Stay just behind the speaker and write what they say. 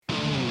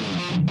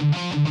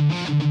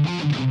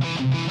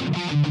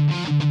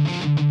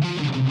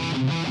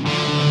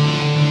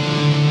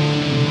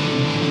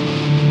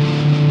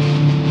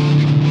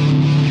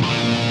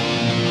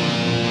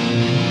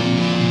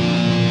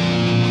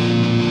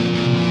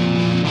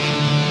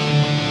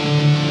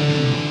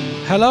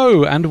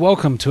Hello and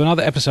welcome to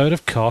another episode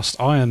of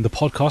Cast Iron, the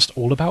podcast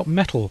all about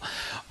metal.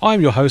 I'm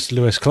your host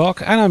Lewis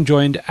Clark and I'm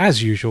joined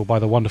as usual by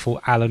the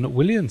wonderful Alan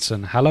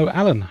Williamson. Hello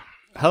Alan.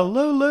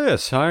 Hello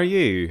Lewis, how are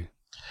you?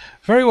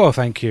 Very well,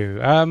 thank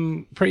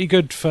you. Pretty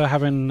good for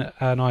having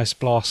a nice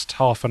blast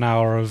half an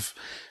hour of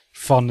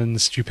fun and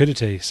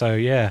stupidity. So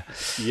yeah,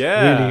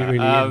 really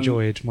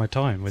enjoyed my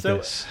time with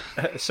this.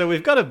 So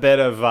we've got a bit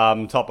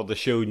of top of the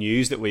show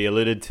news that we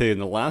alluded to in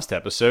the last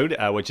episode,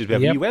 which is we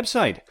have a new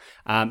website.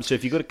 So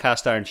if you go to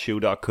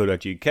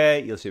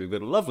castironshow.co.uk, you'll see we've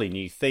got a lovely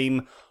new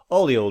theme.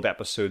 All the old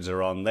episodes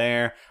are on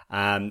there,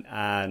 and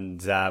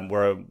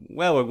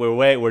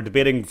we're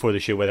debating before the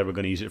show whether we're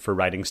going to use it for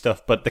writing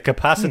stuff, but the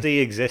capacity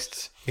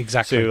exists.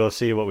 Exactly. So we'll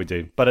see what we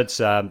do. But it's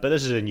but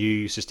this is a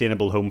new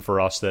sustainable home for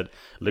us that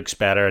looks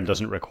better and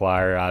doesn't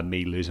require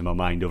me losing my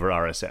mind over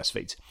RSS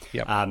feeds.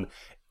 Yep.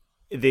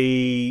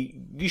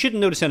 You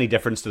shouldn't notice any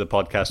difference to the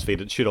podcast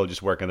feed. It should all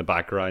just work in the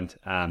background.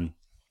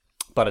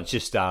 But it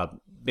just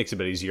makes it a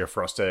bit easier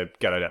for us to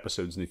get out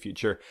episodes in the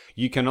future.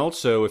 You can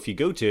also, if you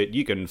go to it,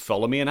 you can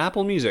follow me in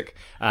Apple Music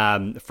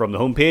from the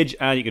homepage,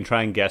 and you can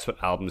try and guess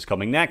what album is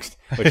coming next,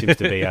 which seems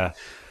to be a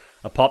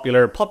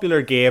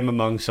popular game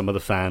among some of the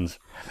fans.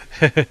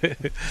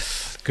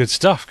 Good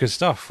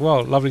stuff.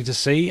 Well, lovely to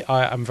see.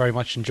 I am very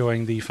much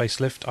enjoying the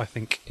facelift. I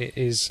think it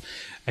is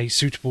a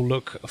suitable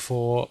look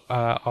for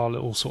our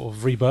little sort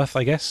of rebirth,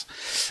 I guess.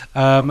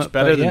 It's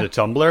better than the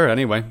Tumblr,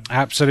 anyway.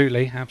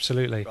 Absolutely.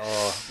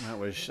 Oh, that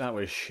was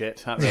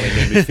shit. That really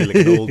made me feel like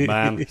an old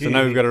man. So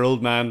now we've got our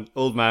old man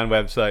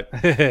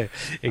website.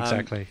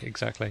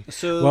 Exactly.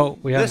 So well,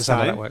 we understand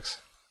how that works.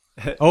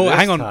 Oh,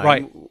 hang on,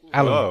 right,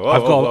 Alan.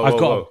 I've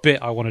got a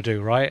bit I want to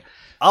do, right?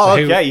 Oh,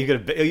 so okay. You got a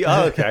bit.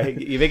 Oh, okay.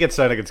 You make it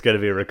sound like it's going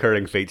to be a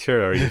recurring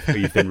feature, or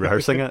you've been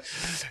rehearsing it.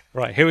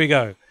 Right, here we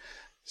go.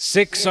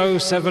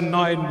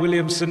 6079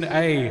 Williamson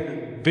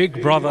A.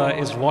 Big Brother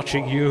is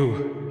watching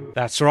you.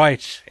 That's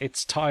right.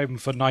 It's time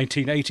for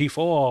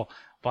 1984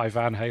 by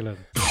Van Halen.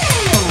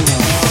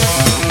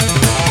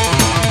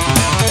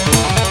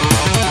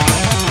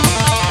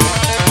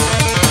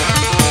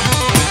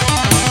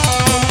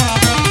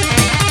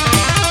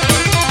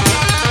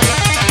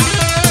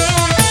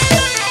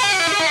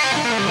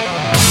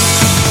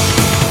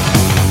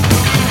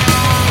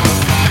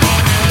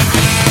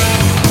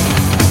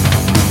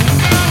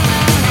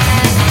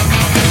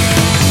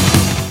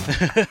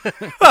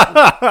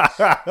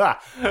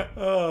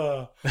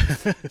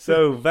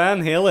 So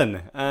Van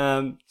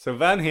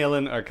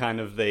Halen are kind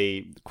of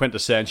the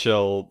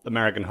quintessential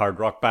American hard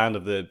rock band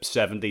of the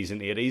 70s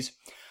and 80s.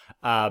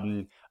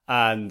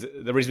 And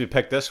the reason we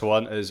picked this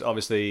one is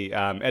obviously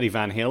Eddie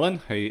Van Halen,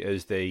 who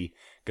is the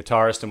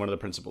guitarist and one of the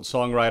principal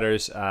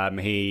songwriters.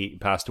 He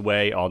passed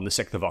away on the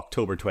 6th of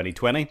October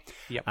 2020.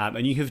 Yep.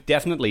 And you have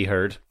definitely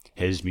heard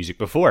his music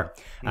before.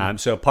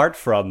 So apart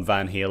from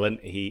Van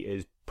Halen, he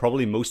is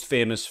probably most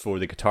famous for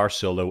the guitar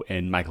solo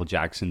in Michael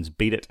Jackson's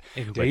Beat It.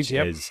 Indeed, which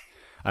is,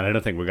 and I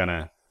don't think we're going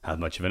to have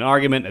much of an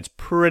argument, it's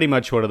pretty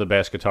much one of the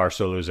best guitar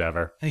solos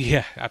ever.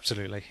 Yeah,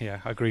 absolutely.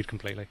 Yeah, agreed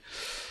completely.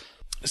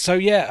 So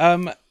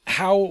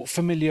how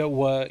familiar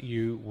were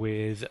you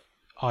with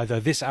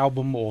either this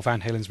album or Van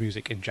Halen's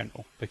music in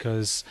general?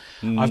 Because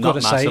I've got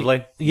to say,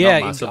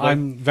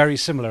 I'm very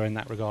similar in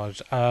that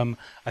regard. I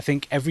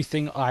think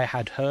everything I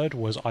had heard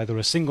was either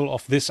a single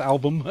off this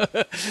album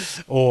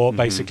or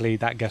basically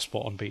that guest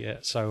spot on Beat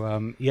It.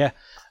 So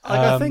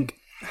I think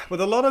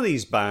with a lot of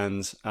these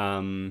bands, I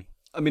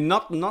mean,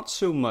 not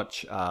so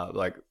much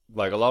like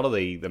a lot of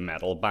the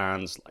metal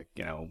bands, like,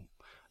 you know,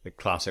 the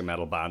classic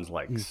metal bands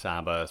like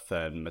Sabbath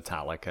and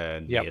Metallica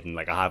and Maiden.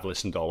 Like, I have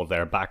listened to all of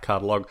their back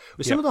catalogue.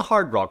 With some of the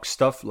hard rock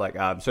stuff, like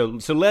so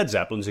Led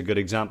Zeppelin's a good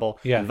example.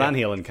 And Van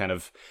Halen kind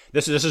of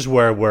this is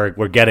where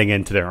we're getting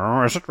into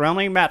the is it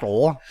really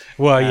metal?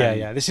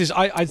 Well, This is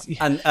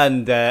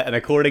and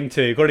according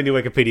to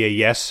Wikipedia,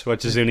 yes,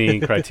 which is the only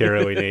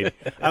criteria we need.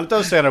 And it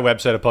does say on our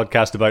website a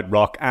podcast about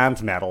rock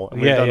and metal.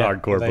 And we've done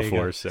hardcore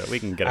before, so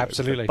we can get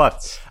absolutely.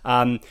 But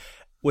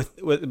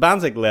With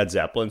bands like Led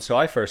Zeppelin, so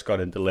I first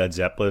got into Led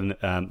Zeppelin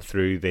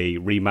through the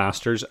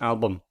Remasters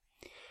album.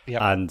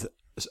 And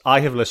I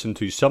have listened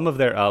to some of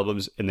their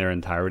albums in their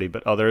entirety,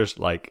 but others,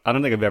 like, I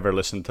don't think I've ever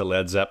listened to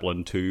Led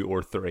Zeppelin 2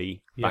 or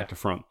 3 back to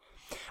front.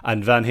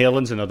 And Van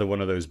Halen's another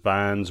one of those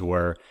bands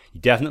where you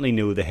definitely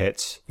know the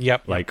hits.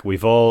 Like,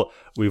 we've all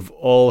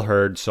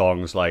heard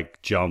songs like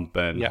Jump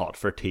and Hot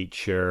for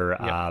Teacher,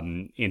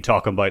 in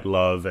Talking About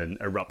Love and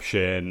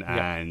Eruption,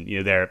 and,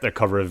 you know, their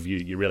cover of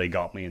You Really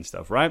Got Me and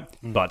stuff, right?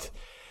 But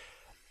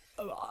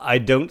I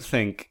don't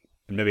think,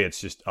 maybe it's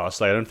just us,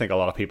 like, I don't think a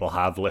lot of people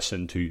have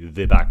listened to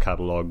the back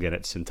catalogue in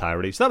its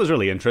entirety. So that was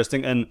really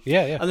interesting. And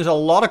and there's a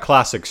lot of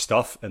classic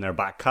stuff in their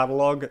back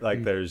catalogue.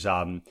 Like, there's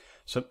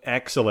some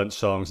excellent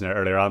songs in their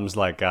earlier albums,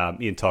 like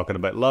Ian Talking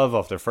About Love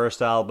off their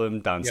first album,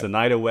 Dance the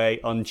Night Away,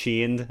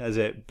 Unchained as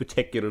a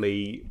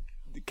particularly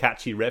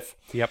catchy riff.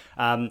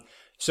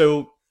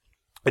 So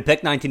we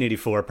picked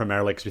 1984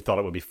 primarily because we thought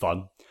it would be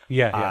fun.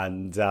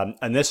 And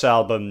this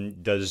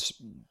album does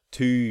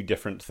two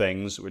different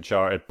things, which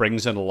are it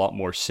brings in a lot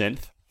more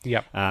synth.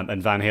 Yep.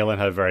 And Van Halen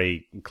had a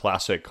very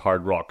classic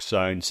hard rock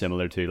sound,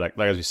 similar to, like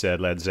as we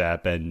said, Led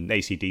Zeppelin,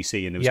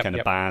 AC/DC, and those kind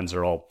of bands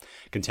are all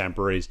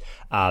contemporaries.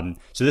 So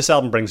this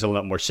album brings a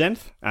lot more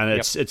synth, and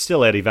it's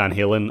still Eddie Van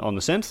Halen on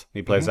the synth.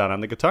 He plays that on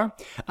the guitar.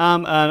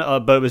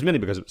 But it was mainly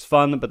because it was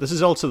fun. But this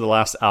is also the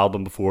last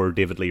album before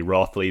David Lee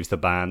Roth leaves the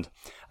band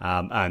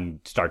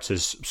and starts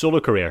his solo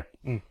career.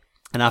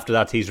 And after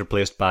that, he's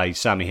replaced by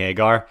Sammy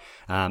Hagar,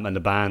 and the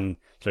band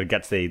sort of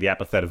gets the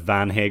epithet of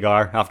Van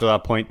Hagar after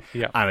that point,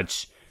 and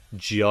it's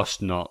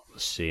just not the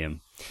same.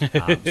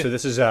 So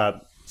this is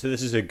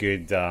a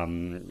good, I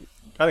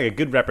think, a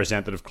good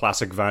representative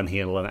classic Van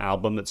Halen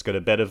album that's got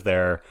a bit of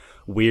their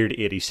weird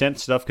 80s synth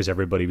stuff, because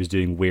everybody was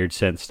doing weird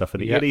synth stuff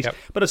in the 80s,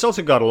 but it's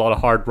also got a lot of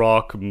hard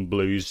rock and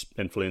blues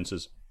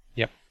influences.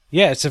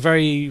 Yeah, it's a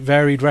very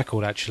varied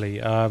record,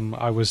 actually.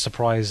 I was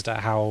surprised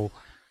at how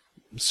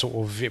sort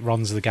of it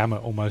runs the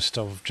gamut almost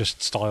of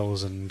just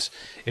styles and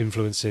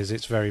influences.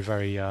 It's very,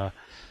 very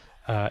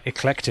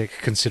eclectic,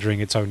 considering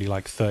it's only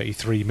like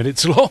 33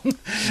 minutes long.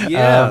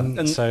 And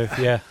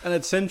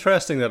it's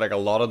interesting that like a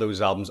lot of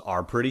those albums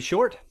are pretty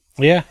short.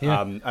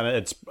 And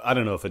it's, I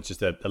don't know if it's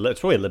just it's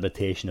probably a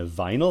limitation of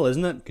vinyl,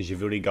 isn't it? Because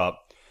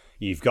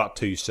you've got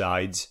two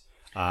sides.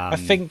 I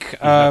think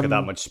you've not got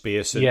that much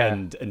space,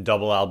 and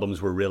double albums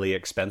were really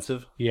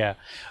expensive. I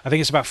think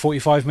it's about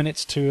 45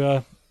 minutes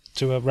to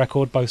a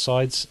record, both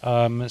sides.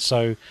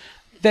 So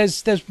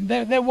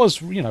there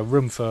was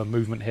room for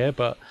movement here,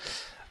 but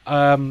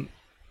I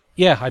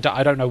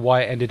don't know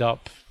why it ended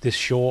up this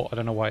short. I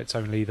don't know why it's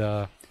only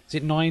is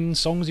it 9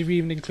 songs if you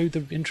even include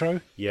the intro?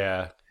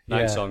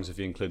 9 songs if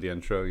you include the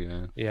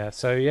intro.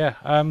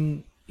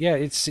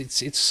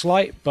 It's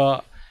slight,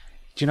 but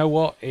do you know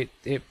what?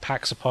 It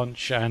packs a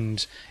punch,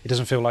 and it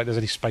doesn't feel like there's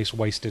any space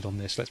wasted on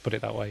this. Let's put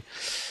it that way.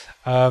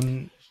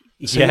 And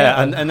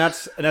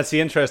that's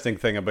the interesting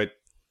thing about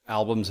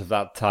albums of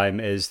that time,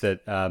 is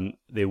that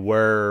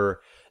they're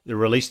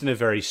released in a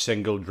very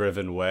single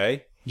driven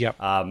way.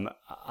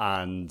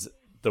 And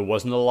there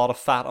wasn't a lot of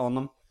fat on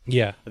them.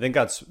 I think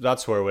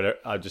that's where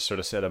I just sort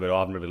of said about, I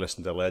haven't really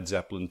listened to Led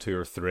Zeppelin 2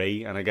 or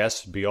 3, and I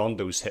guess beyond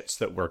those hits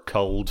that were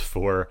culled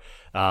for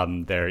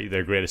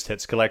their greatest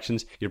hits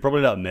collections, you're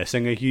probably not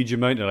missing a huge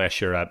amount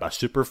unless you're a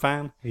super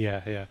fan.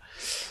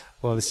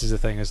 Well, this is the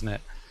thing, isn't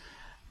it?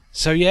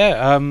 So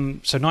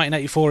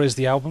 1984 is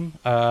the album.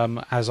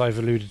 As I've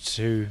alluded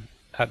to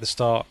at the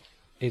start,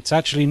 it's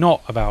actually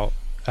not about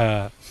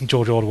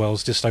George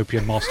Orwell's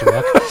dystopian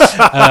masterwork.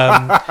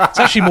 It's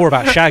actually more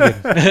about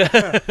shagging.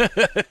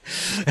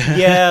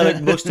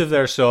 Like most of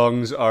their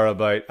songs are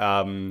about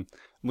shagging,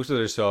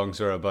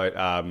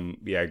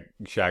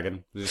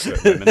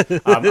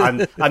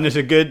 women. And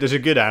there's a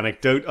good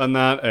anecdote on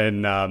that,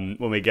 and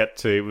when we get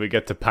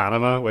to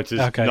Panama, which is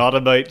not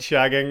about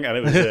shagging, and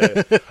it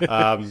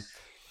was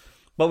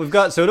but we've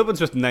got, so it opens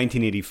with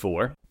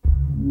 1984.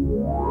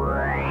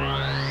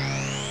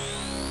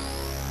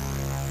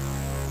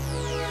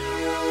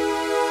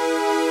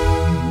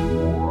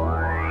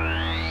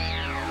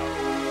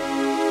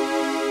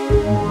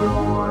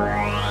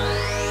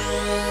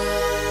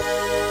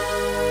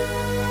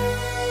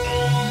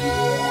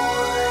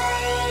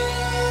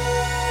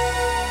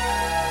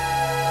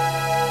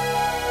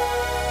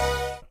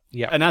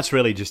 And that's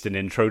really just an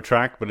intro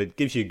track, but it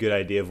gives you a good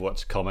idea of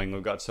what's coming.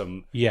 We've got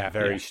some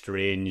very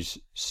strange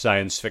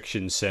science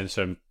fiction sense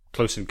and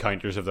Close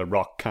Encounters of the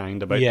Rock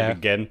kind about to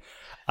begin.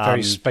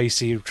 Very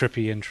spacey,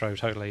 trippy intro,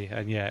 totally.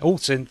 And all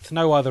synth,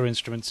 no other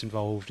instruments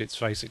involved. It's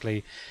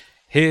basically,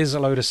 here's a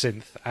load of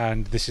synth,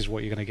 and this is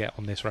what you're going to get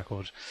on this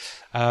record.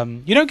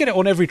 You don't get it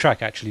on every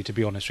track, actually, to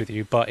be honest with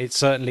you, but it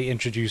certainly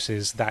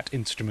introduces that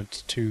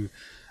instrument to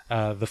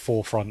the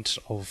forefront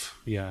of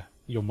your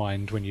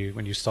mind when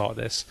you start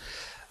this.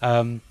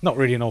 Not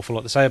really an awful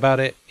lot to say about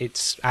it.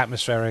 It's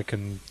atmospheric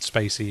and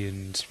spacey,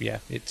 and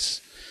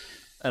it's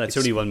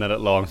only 1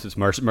 minute long, so it's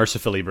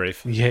mercifully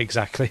brief. Yeah,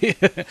 exactly.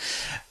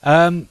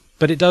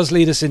 But it does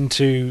lead us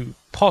into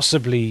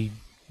possibly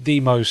the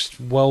most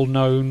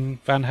well-known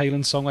Van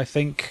Halen song, I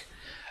think.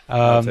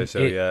 I'd say so,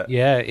 yeah.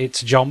 Yeah,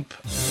 it's Jump.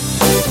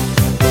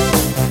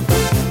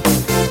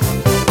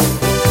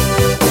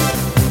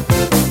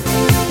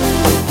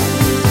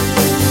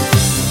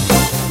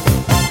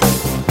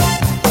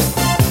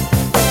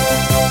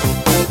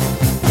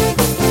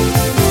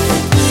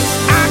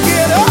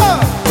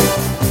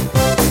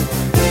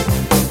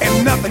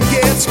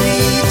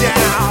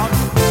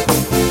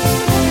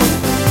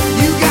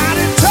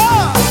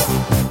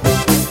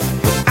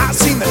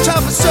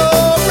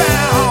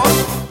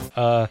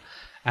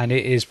 And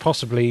it is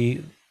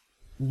possibly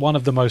one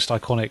of the most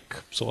iconic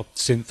sort of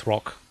synth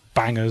rock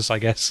bangers, I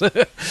guess,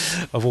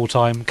 of all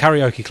time.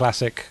 Karaoke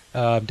classic,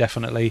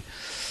 definitely.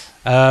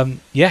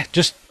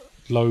 Just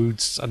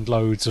loads and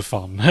loads of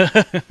fun.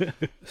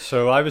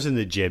 So I was in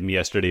the gym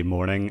yesterday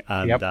morning,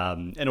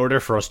 and in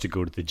order for us to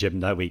go to the gym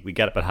that week, we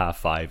get up at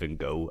 5:30 and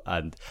go.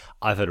 And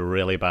I've had a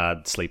really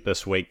bad sleep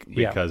this week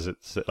because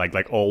it's like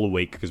all the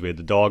week, because we had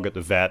the dog at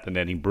the vet, and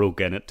then he broke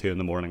in at 2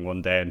 a.m.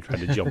 one day and tried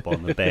to jump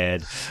on the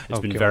bed. It's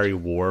been very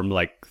warm,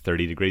 like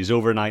 30 degrees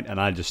overnight,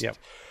 and I just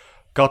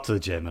got to the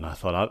gym and I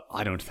thought,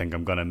 I don't think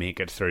I'm going to make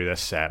it through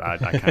this set. I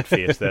can't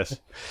face this.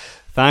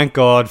 Thank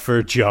God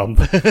for Jump.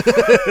 Because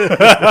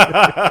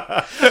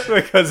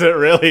it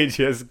really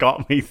just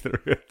got me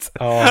through it.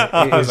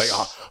 I was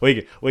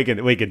like, we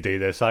can do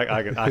this.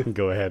 I can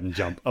go ahead and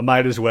jump. I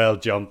might as well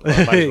jump.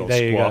 I might as well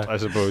squat, I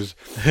suppose.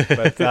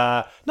 But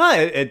no,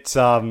 it's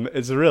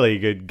a really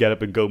good get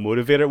up and go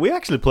motivator. We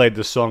actually played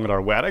this song at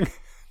our wedding.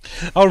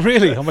 Oh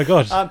really? Oh my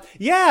God.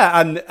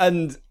 Yeah,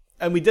 and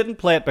we didn't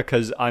play it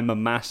because I'm a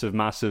massive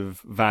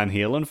Van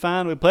Halen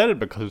fan. We played it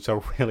because it's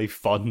a really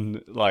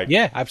fun,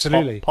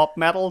 absolutely, pop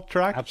metal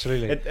track.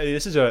 Absolutely,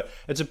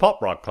 it's a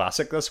pop rock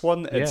classic. This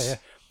one, do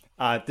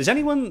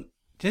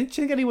you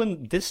think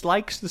anyone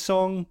dislikes the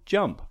song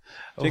Jump? Do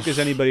you think there's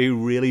anybody who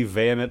really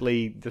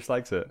vehemently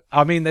dislikes it?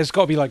 I mean, there's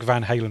got to be like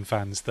Van Halen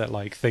fans that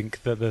like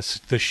think that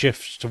the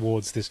shift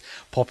towards this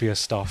poppier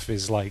stuff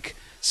is like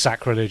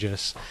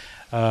sacrilegious.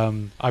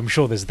 I'm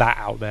sure there's that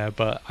out there,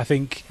 but I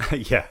think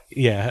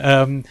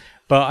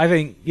but I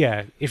think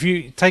if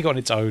you take it on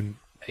its own,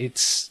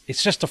 it's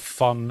just a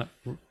fun,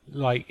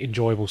 like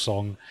enjoyable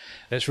song.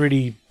 It's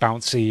really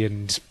bouncy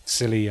and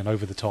silly and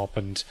over the top,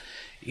 and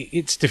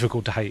it's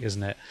difficult to hate,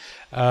 isn't it?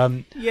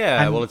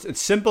 Well,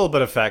 it's simple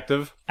but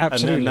effective.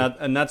 Absolutely,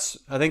 and that's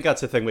I think that's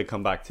the thing we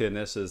come back to in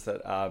this is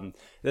that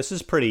this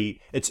is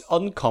it's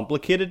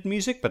uncomplicated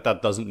music, but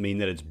that doesn't mean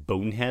that it's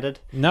boneheaded.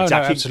 No, it's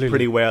actually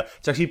absolutely.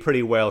 It's actually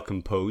pretty well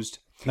composed.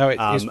 No,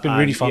 it's been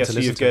really fun to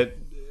listen to.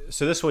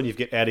 So this one, you've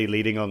got Eddie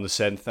leading on the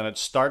synth, and it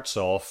starts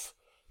off,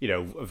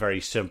 a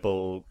very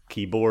simple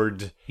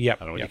keyboard. Yeah, I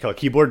don't know what you call it,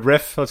 keyboard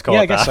riff. Let's call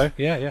it that. I guess so.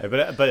 Yeah.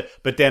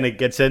 But then it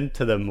gets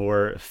into the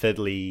more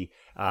fiddly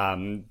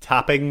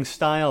tapping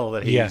style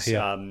that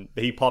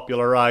he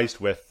popularized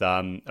with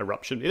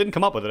Eruption. He didn't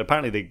come up with it.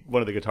 Apparently,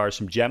 one of the guitarists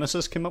from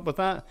Genesis came up with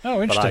that.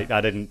 Oh, interesting.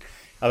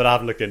 But I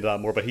haven't looked into that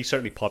more. But he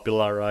certainly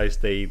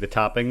popularized the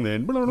tapping, the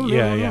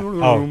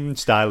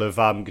style of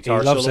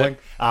guitar soloing.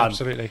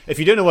 Absolutely. If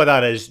you don't know what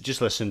that is,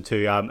 just listen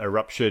to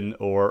Eruption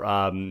or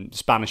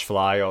Spanish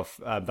Fly off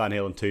Van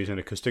Halen 2's an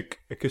acoustic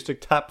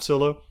tap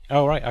solo.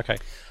 Oh right, okay.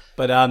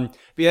 But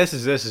this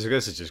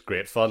is just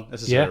great fun.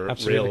 This is a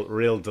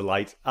real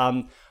delight.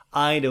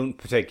 I don't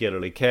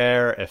particularly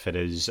care if it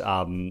is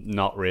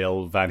not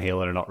real Van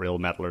Halen or not real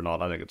metal or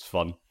not. I think it's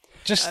fun.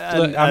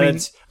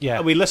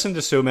 We listen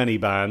to so many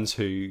bands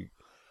who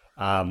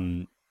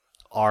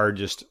are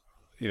just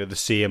the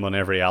same on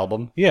every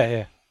album.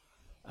 Yeah.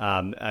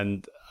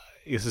 And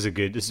this is a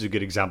good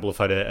example of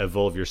how to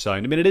evolve your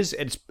sound. I mean, it's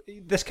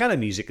this kind of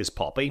music is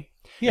poppy.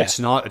 Yeah. It's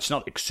not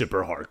like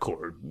super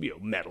hardcore,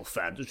 metal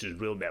fans. This is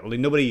real metal.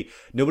 Nobody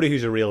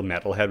who's a real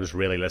metalhead was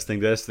really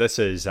listening to this. This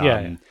is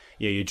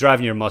you're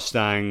driving your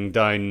Mustang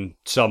down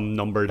some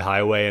numbered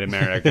highway in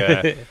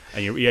America,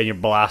 and you're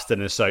blasting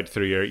this out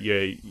through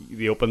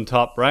the open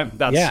top, right?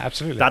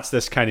 Absolutely. That's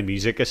this kind of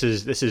music. This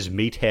is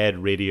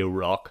meathead radio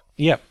rock.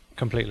 Yep.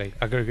 Completely,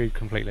 I agree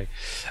completely.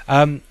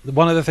 One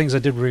of the things I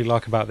did really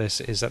like about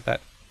this is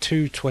that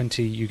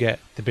 2:20 you get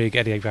the big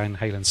Eddie Van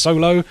Halen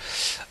solo,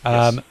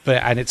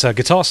 and it's a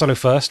guitar solo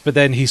first, but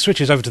then he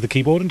switches over to the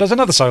keyboard and does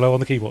another solo on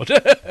the keyboard.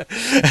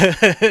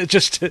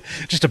 just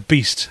a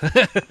beast.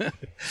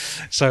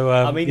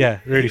 So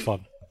really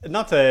fun.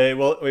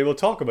 We will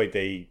talk about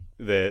the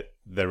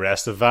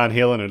rest of Van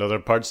Halen and other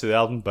parts of the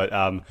album, but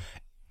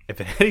if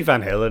Eddie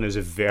Van Halen is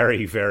a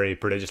very, very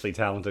prodigiously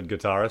talented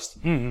guitarist,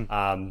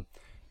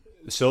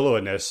 solo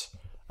in this,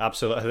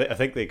 absolutely. I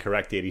think the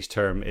correct 80s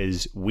term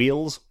is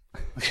wheels.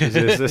 Is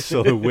this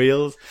sort of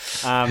wheels?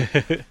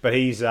 But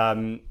he's,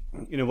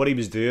 what he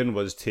was doing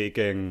was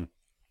taking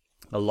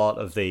a lot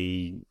of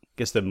the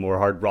more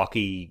hard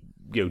rocky,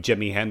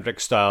 Jimi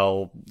Hendrix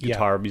style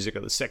guitar music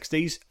of the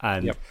 60s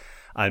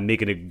and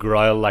making it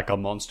growl like a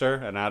monster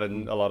and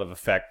adding a lot of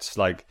effects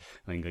like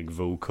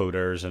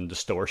vocoders and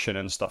distortion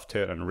and stuff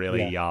to it and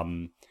really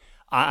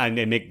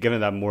giving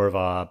that more of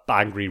a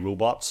angry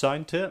robot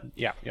sound to it.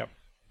 Yeah.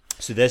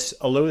 So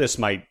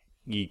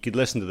you could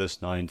listen to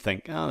this now and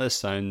think, this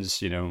sounds,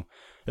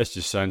 this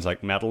just sounds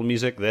like metal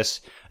music. This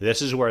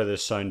is where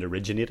this sound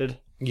originated.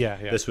 Yeah.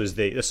 This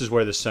is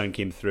where the sound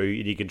came through,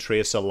 and you can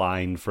trace a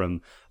line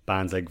from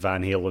bands like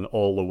Van Halen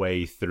all the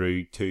way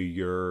through to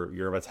your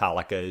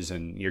Metallicas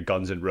and your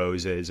Guns N'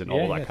 Roses and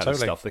all that kind of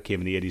stuff that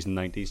came in the 80s and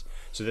 90s.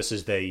 So this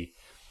is the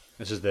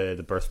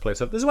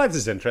birthplace of. This is why this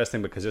is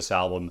interesting, because this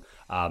album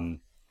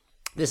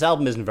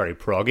isn't very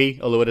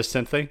proggy, although it is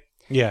synthy.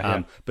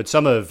 But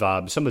some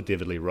of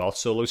David Lee Roth's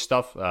solo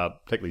stuff,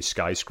 particularly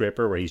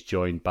Skyscraper, where he's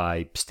joined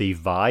by Steve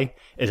Vai,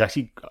 is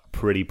actually a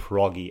pretty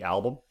proggy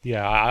album.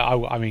 Yeah,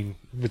 I mean,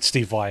 with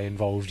Steve Vai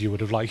involved,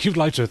 you'd like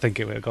to think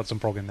it would have got some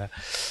prog in there.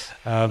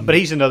 But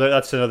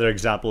that's another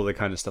example of the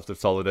kind of stuff that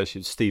followed us.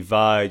 Steve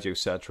Vai, Joe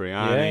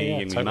Satriani,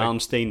 Amy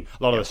Malmsteen.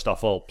 A lot of the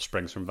stuff all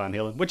springs from Van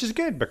Halen, which is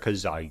good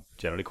because I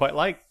generally quite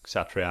like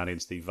Satriani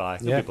and Steve Vai.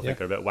 People think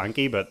they're a bit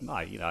wanky, but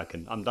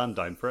I'm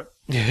down for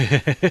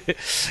it.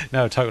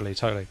 No, totally.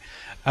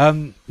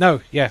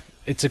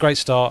 It's a great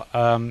start.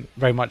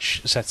 Very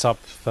much sets up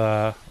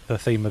the the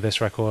theme of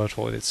this record,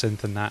 or with its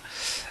synth and that.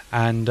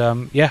 And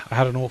I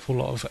had an awful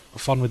lot of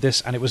fun with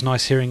this, and it was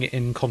nice hearing it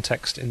in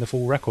context in the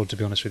full record, to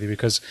be honest with you,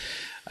 because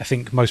I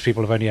think most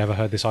people have only ever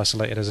heard this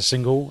isolated as a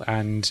single,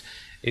 and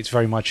it's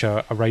very much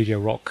a radio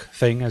rock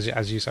thing,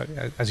 as you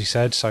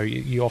said. So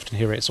you often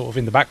hear it sort of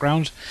in the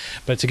background,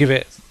 but to give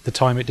it the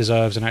time it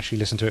deserves and actually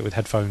listen to it with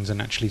headphones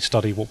and actually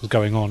study what was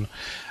going on,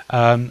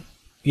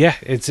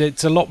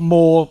 it's a lot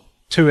more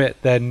to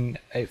it than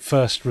it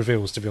first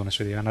reveals, to be honest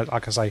with you. And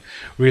like I say,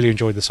 really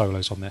enjoyed the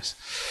solos on this.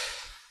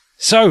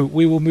 So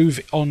we will move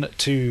on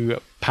to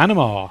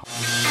Panama.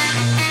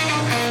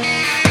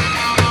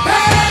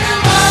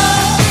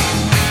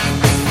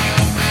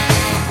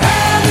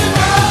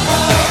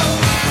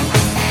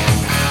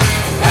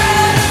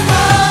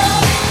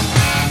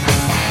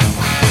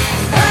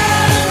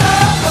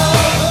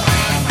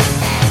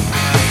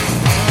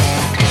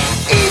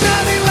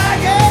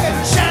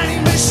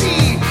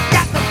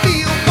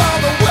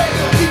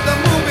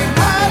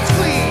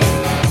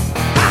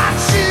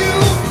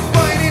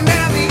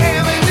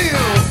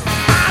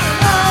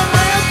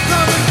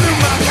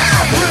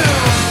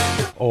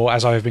 Or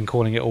as I have been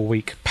calling it all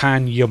week,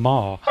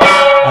 Pan-Yama.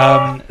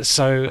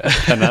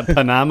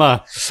 Panama.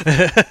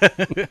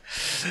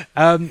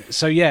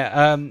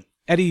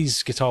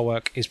 Eddie's guitar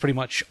work is pretty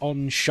much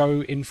on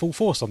show in full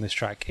force on this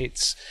track.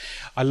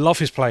 I love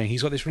his playing.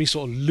 He's got this really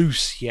sort of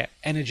loose yet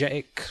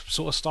energetic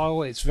sort of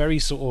style. It's very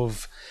sort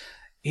of,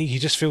 he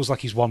just feels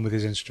like he's one with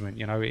his instrument.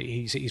 You know,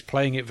 he's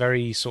playing it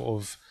very sort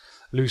of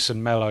loose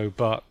and mellow,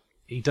 but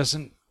he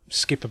doesn't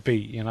skip a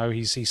beat. You know,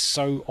 he's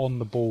so on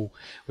the ball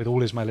with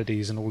all his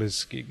melodies and all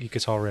his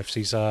guitar riffs.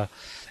 He's an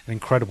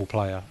incredible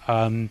player.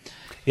 I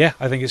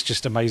think it's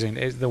just amazing.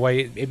 The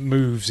way it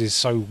moves is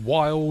so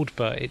wild,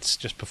 but it's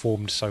just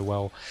performed so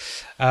well.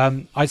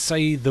 I'd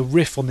say the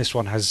riff on this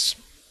one has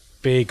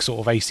big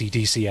sort of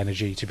AC/DC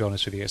energy, to be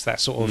honest with you. It's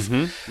that sort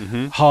of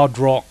hard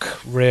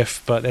rock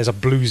riff, but there's a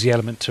bluesy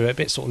element to it, a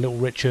bit sort of Little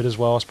Richard as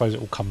well. I suppose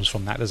it all comes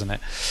from that, doesn't it?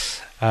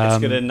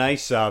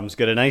 It's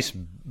got a nice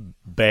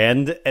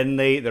bend in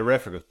the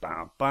riff. It goes.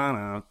 I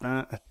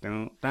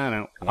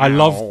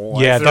love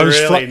those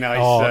really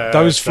nice,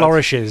 those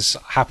flourishes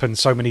happen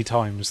so many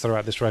times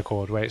throughout this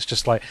record, where it's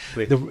just like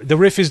the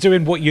riff is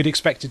doing what you'd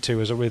expect it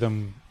to as a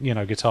rhythm,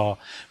 guitar,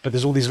 but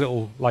there's all these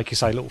little, like you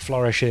say, little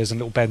flourishes and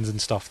little bends and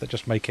stuff that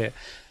just make it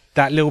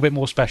that little bit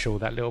more special,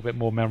 that little bit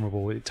more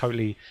memorable. It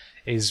totally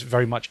is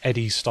very much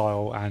Eddie's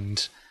style,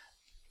 and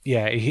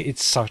you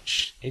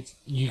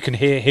can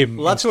hear him.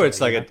 Well, that's where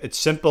it's like it's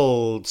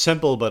simple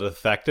but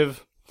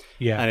effective.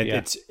 Yeah,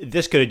 and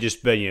this could have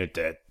just been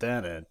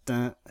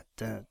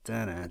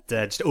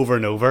just over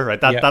and over,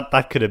 right?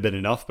 That could have been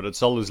enough, but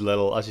it's all those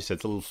little, as you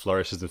said, little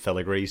flourishes and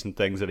filigrees and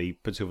things that he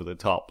puts over the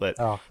top that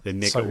they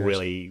make it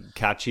really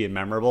catchy and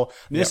memorable.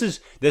 I mean,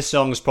 this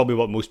song is probably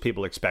what most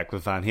people expect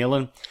with Van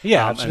Halen.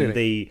 Yeah,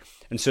 absolutely.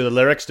 And so the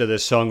lyrics to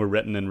this song were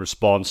written in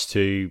response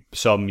to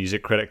some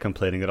music critic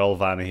complaining that all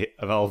Van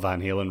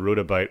Halen wrote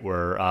about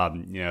were,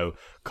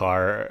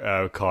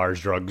 cars,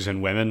 drugs,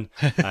 and women,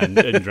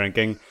 and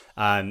drinking.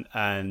 And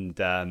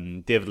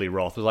David Lee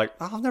Roth was like,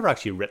 I've never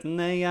actually written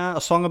a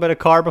song about a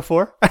car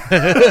before.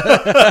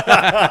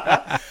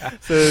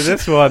 So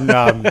this one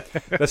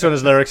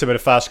has lyrics about a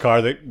fast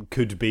car that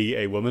could be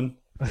a woman.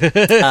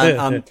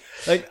 And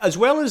like, as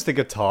well as the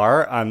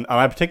guitar, and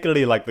I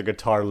particularly like the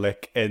guitar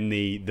lick in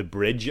the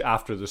bridge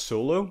after the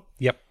solo.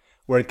 Yep.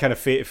 Where it kind of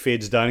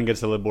fades down and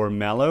gets a little more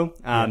mellow.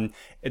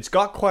 It's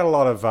got quite a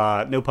lot of,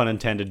 no pun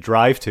intended,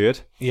 drive to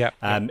it. Yeah.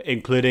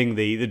 Including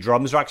the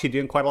drums are actually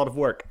doing quite a lot of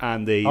work.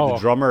 And the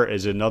drummer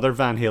is another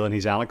Van Halen.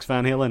 He's Alex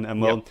Van Halen.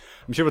 And I'm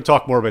sure we'll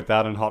talk more about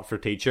that in Hot for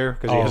Teacher,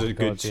 because he has a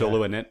good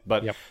solo in it.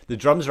 But the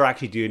drums are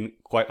actually doing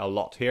quite a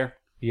lot here.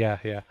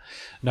 Yeah.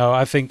 No,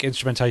 I think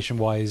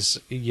instrumentation-wise,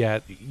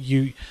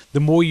 the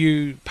more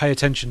you pay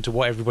attention to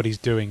what everybody's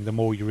doing, the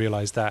more you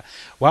realise that,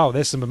 wow,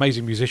 there's some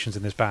amazing musicians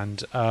in this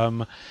band.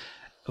 When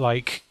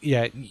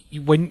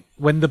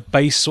the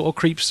bass sort of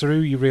creeps through,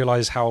 you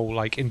realise how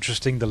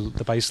interesting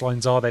the bass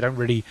lines are. They don't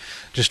really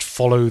just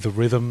follow the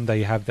rhythm.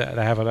 They have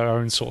their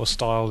own sort of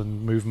style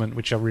and movement,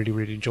 which I really,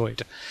 really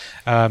enjoyed.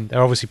 They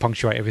obviously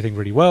punctuate everything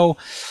really well.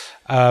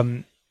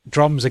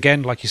 Drums,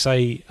 again, like you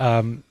say,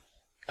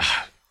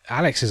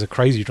 Alex is a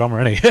crazy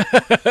drummer, isn't he?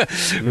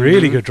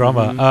 Really good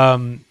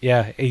drummer.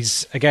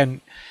 He's,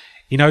 again,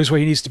 he knows where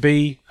he needs to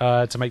be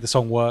to make the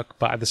song work,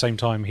 but at the same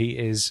time, he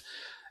is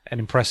an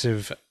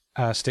impressive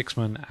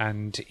Sticksman,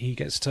 and he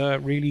gets to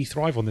really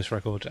thrive on this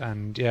record.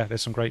 And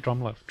there's some great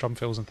drum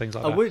fills and things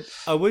like that.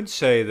 I would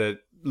say that,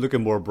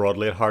 looking more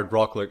broadly at hard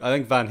rock, I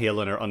think Van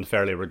Halen are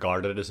unfairly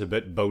regarded as a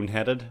bit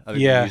boneheaded. I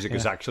think the music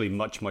is actually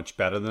much, much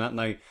better than that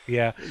now.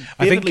 Yeah.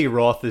 David Lee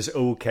Roth is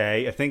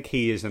okay. I think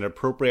he is an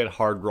appropriate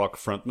hard rock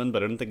frontman,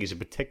 but I don't think he's a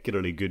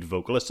particularly good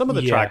vocalist. Some of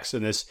the tracks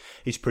in this,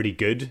 he's pretty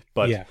good,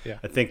 but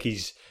I think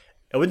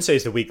I wouldn't say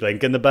he's the weak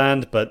link in the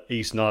band, but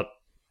he's not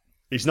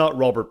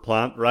Robert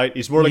Plant, right?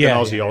 He's more like an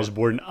Ozzy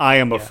Osbourne. I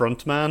am a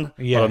front man,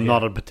 but I'm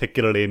not a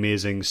particularly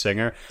amazing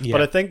singer.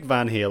 But I think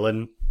Van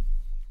Halen,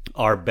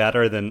 are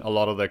better than a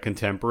lot of their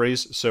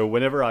contemporaries. So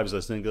whenever I was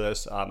listening to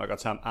this, I got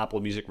some Apple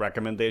Music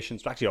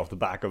recommendations, actually off the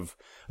back of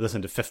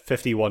listening to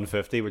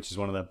 5150, which is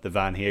one of the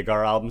Van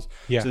Hagar albums.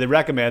 Yeah. So they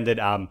recommended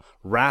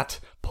Rat,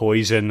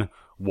 Poison,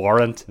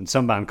 Warrant, and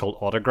some band called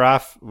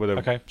Autograph with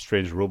a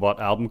strange robot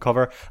album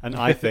cover. And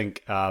I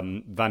think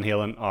Van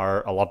Halen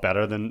are a lot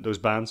better than those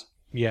bands.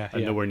 Yeah.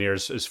 And nowhere near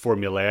as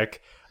formulaic.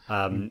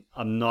 I'm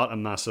not a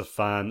massive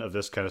fan of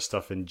this kind of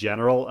stuff in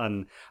general,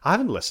 and I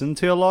haven't listened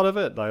to a lot of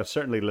it. I've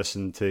certainly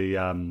listened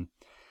to,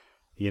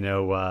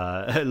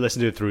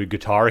 listened to it through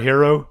Guitar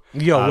Hero.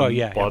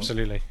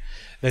 Absolutely.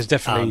 There's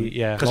definitely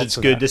because it's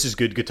good. This is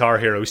good Guitar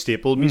Hero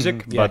staple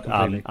music, but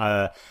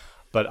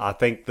I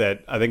think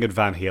that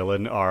Van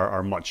Halen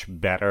are much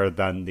better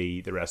than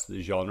the rest of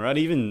the genre, and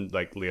even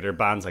like later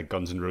bands like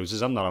Guns N'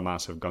 Roses. I'm not a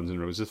massive Guns N'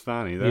 Roses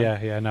fan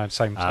either.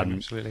 Same,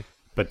 absolutely.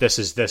 But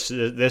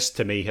this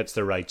to me hits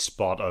the right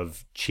spot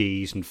of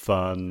cheese and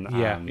fun,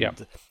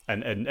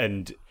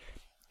 and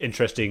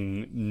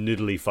interesting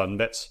noodly fun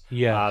bits.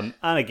 Yeah,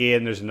 and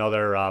again, there's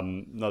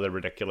another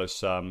ridiculous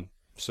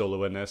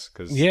solo in this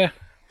because you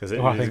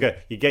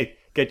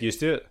get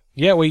used to it.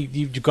 Yeah, well,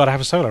 you've got to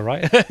have a solo,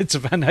 right? It's a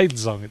Van Halen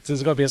song.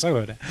 There's got to be a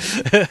solo in it.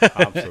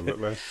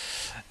 Absolutely.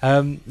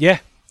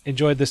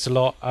 Enjoyed this a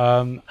lot.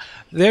 The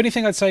only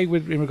thing I'd say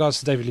in regards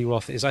to David Lee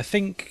Roth is I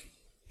think,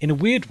 in a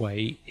weird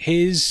way,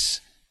 his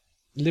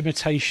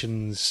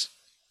limitations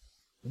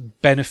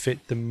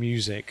benefit the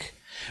music,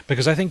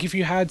 because I think if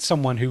you had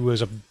someone who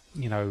was a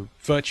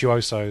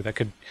virtuoso that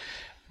could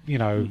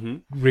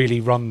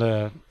really run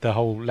the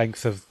whole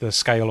length of the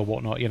scale or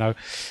whatnot,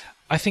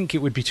 I think it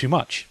would be too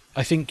much.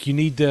 I think you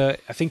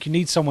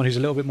need someone who's a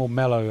little bit more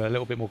mellow, a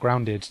little bit more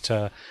grounded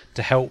to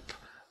help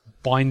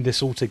bind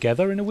this all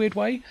together in a weird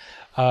way.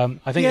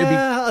 I think it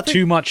would be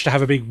too much to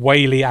have a big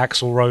waily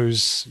Axl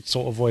Rose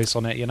sort of voice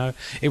on it.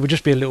 It would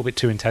just be a little bit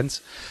too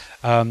intense.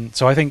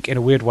 So I think in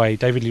a weird way,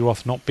 David Lee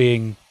Roth not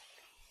being,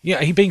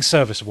 he being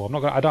serviceable. I'm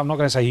not going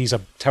to say he's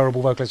a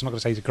terrible vocalist. I'm not going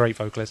to say he's a great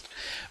vocalist,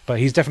 but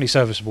he's definitely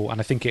serviceable, and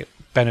I think it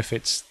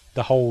benefits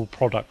the whole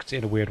product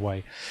in a weird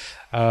way.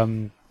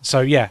 Again,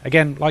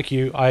 like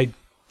you, I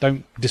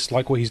don't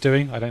dislike what he's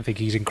doing. I don't think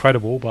he's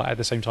incredible, but at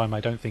the same time, I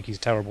don't think he's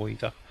terrible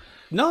either.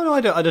 No,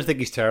 I don't think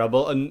he's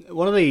terrible. And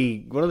one of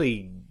the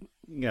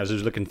as I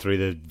was looking through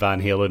the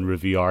Van Halen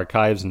review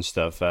archives and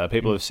stuff,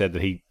 people have said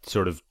that he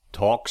sort of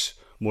talks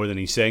more than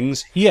he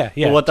sings. Yeah.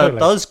 But what that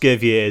does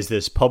give you is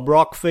this pub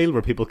rock feel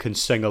where people can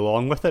sing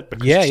along with it,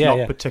 because it's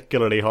not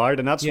particularly hard,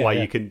 and that's why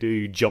you can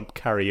do jump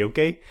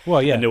karaoke. Well,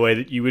 in the way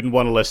that you wouldn't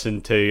want to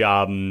listen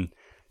to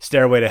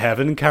Stairway to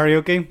Heaven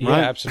karaoke, right?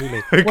 Yeah,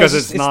 absolutely. Because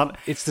it's not.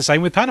 It's the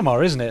same with Panama,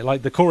 isn't it?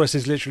 Like the chorus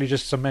is literally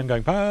just some men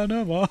going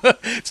Panama.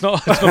 It's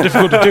not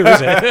difficult to do,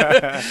 is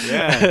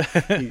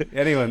it?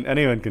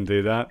 Anyone can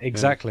do that.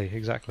 Exactly.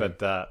 But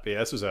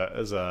this was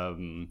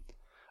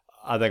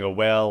I think a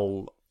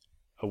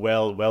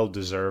well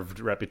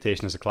deserved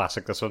reputation as a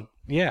classic. This one.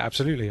 Yeah,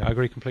 absolutely. I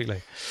agree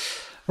completely.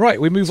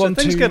 Right, we move on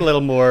to things get a little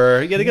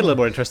more. They get a little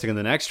more interesting in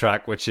the next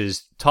track, which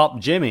is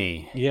Top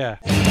Jimmy. Yeah.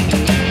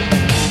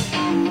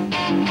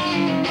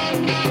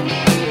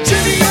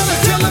 Jimmy on the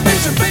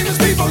television, famous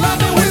people out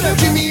there with him.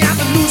 Jimmy on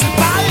the music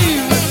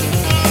vibe.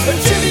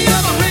 Jimmy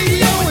on the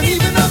radio and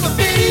even on the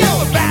video,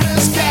 a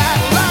baddest cat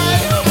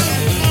alive.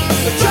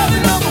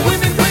 Driving all the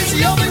women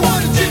crazy, only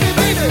one Jimmy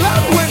baby.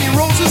 Love when he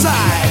rolls his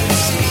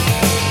eyes.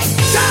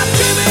 Top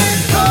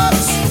Jimmy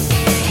cups,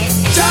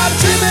 Top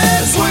Jimmy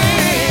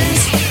swings.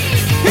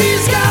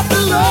 He's got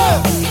the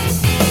love.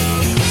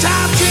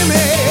 Top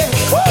Jimmy,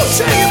 woo,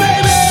 shake it,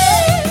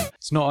 baby.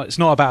 It's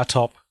not about a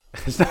top.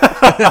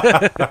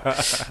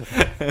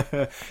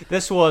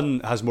 This one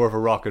has more of a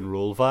rock and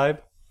roll vibe.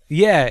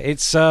 Yeah,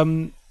 it's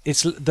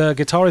the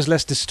guitar is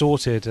less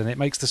distorted, and it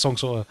makes the song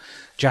sort of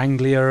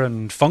janglier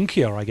and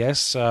funkier, I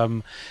guess.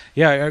 I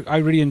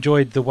really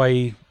enjoyed the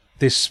way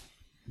this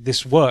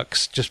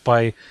works just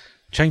by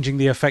changing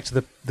the effect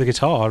of the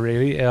guitar.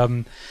 Really,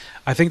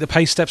 I think the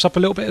pace steps up a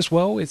little bit as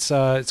well. It's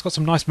got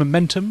some nice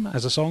momentum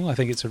as a song. I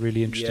think it's a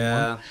really interesting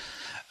one.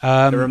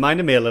 It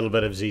reminded me a little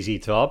bit of ZZ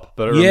Top,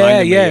 but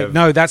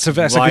that's a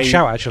good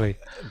shout actually.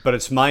 But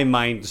it's my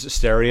mind's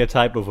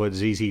stereotype of what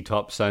ZZ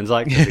Top sounds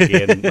like. 'Cause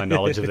again, my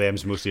knowledge of them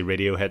is mostly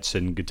radio hits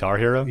and Guitar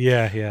Hero.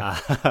 Yeah.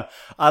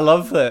 I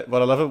love that.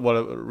 What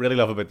I really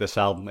love about this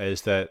album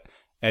is that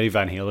Eddie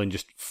Van Halen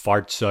just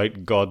farts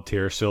out god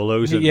tier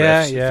solos and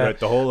riffs throughout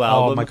the whole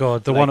album. Oh my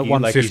god, the one at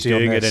 150 like he's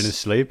doing it in his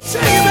sleep.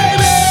 Sing it,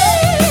 baby.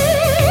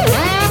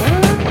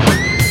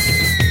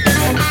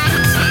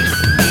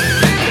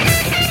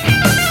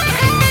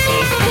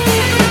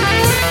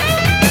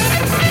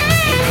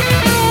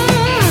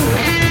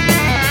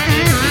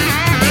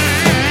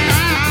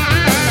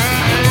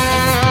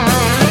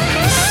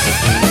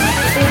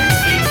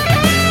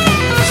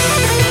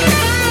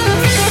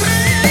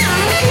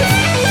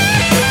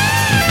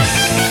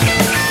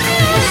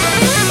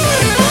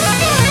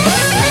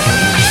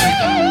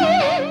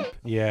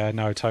 Yeah,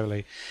 no,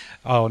 totally.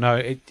 Oh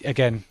no!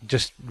 Again,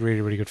 just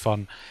really, really good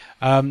fun.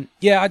 I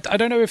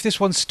don't know if this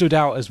one stood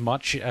out as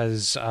much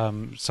as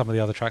some of the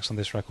other tracks on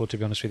this record. To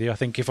be honest with you, I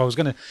think if I was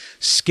going to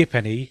skip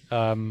any,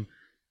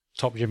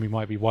 Top Jimmy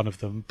might be one of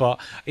them. But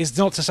it's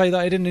not to say that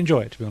I didn't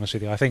enjoy it. To be honest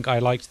with you, I think I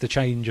liked the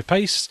change of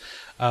pace.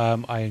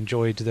 I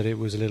enjoyed that it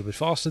was a little bit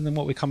faster than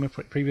what we come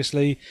with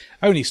previously,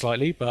 only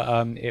slightly,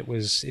 but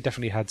it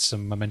definitely had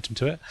some momentum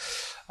to it.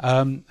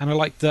 And I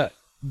liked that.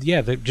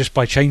 Yeah, just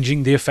by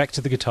changing the effect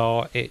of the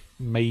guitar, it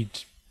made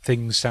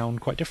things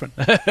sound quite different.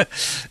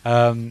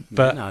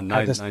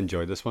 I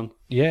enjoyed this one.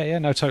 Yeah,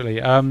 no,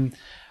 totally.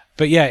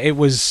 But yeah, it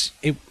wasn't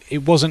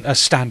a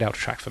standout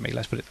track for me.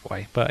 Let's put it that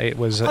way. But it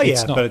was.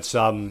 This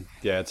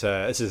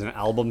is an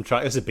album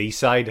track. It's a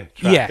B-side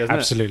track. Yeah,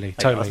 absolutely, it?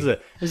 totally.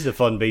 This is a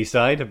fun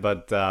B-side,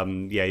 but but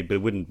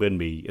it wouldn't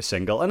be a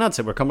single. And that's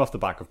it. We're coming off the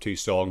back of two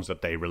songs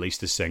that they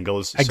released as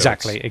singles.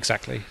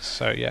 Exactly.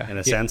 So yeah, in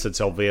a sense,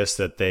 it's obvious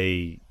that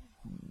the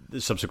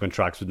subsequent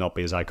tracks would not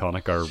be as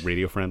iconic or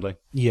radio friendly.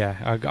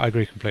 Yeah, I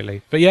agree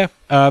completely. But yeah,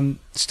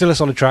 still a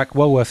solid track,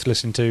 well worth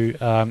listening to,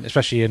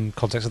 especially in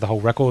context of the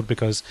whole record,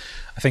 because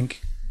I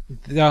think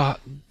the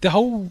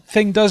whole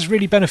thing does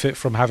really benefit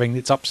from having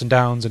its ups and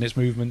downs and its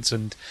movements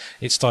and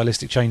its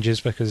stylistic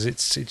changes, because it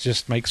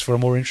just makes for a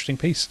more interesting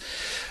piece.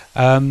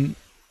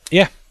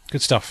 Yeah,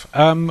 good stuff.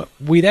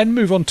 We then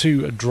move on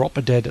to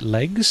Drop Dead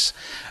Legs.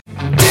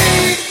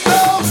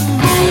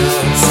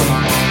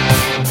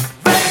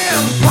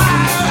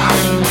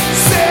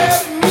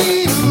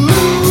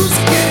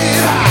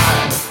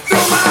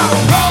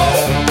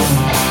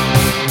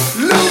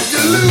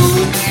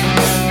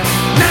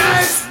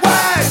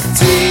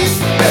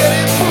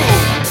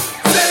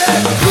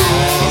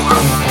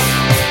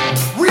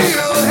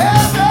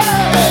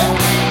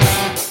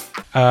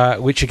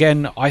 Which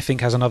again, I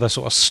think has another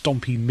sort of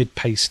stompy,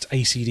 mid-paced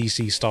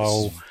AC/DC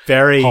style,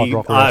 very hard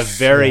rock riff.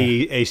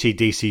 Very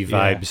AC/DC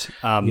vibes.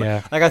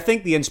 Yeah. Like I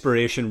think the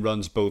inspiration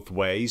runs both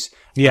ways.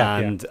 Yeah,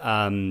 and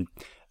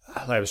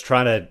I was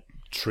trying to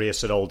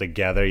trace it all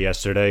together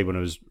yesterday when I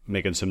was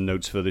making some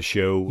notes for the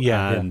show.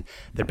 And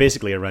they're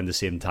basically around the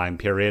same time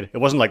period. It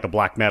wasn't like the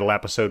black metal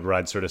episode where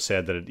I'd sort of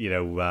said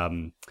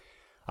that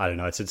I don't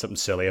know, I said something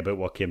silly about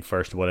what came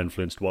first and what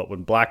influenced what.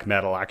 When black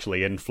metal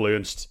actually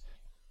influenced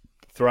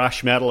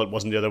thrash metal, it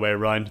wasn't the other way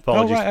around.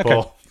 Apologies,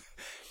 Paul.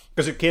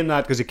 Because it came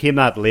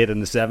that late in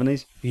the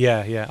 70s.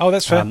 Yeah. Oh,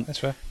 that's fair. That's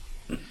fair.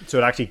 So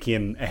it actually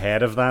came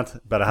ahead of that,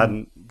 but I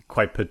hadn't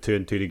quite put two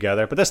and two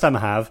together. But this time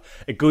I have.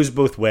 It goes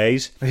both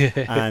ways.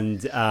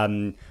 And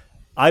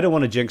I don't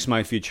want to jinx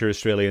my future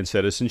Australian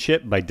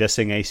citizenship by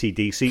dissing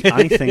AC/DC.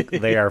 I think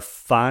they are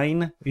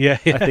fine. Yeah.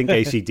 I think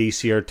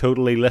AC/DC are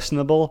totally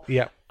listenable.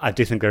 Yeah. I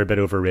do think they're a bit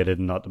overrated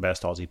and not the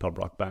best Aussie pub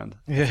rock band.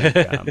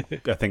 I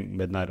think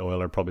Midnight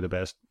Oil are probably the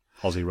best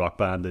Aussie rock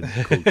band, and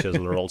Cold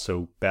Chisel are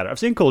also better. I've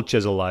seen Cold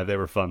Chisel live; they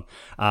were fun.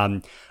 I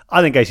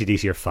think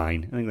AC/DC are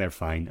fine. I think they're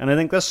fine, and I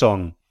think this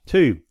song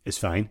too is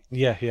fine.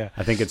 Yeah.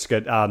 I think it's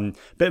good.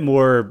 Bit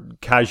more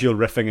casual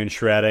riffing and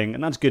shredding,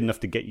 and that's good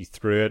enough to get you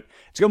through it.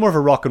 It's got more of a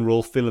rock and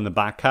roll feel in the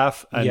back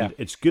half, and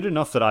it's good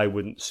enough that I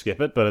wouldn't skip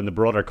it. But in the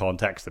broader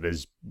context, it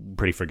is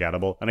pretty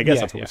forgettable. And I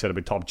guess that's what we said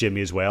about Top Jimmy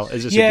as well.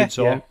 Is this a good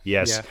song?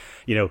 Yes.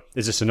 Yeah.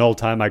 Is this an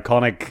all-time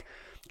iconic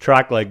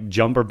track like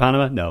Jumper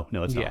Panama? No,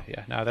 it's not.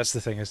 Yeah. No, that's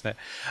the thing, isn't it?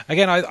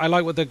 Again, I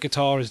like what the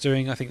guitar is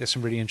doing. I think there's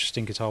some really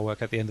interesting guitar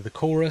work at the end of the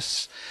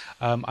chorus.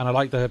 And I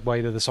like the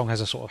way that the song has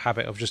a sort of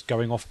habit of just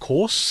going off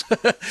course.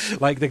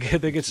 Like the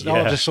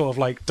guitar just sort of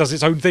like does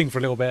its own thing for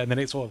a little bit and then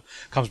it sort of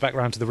comes back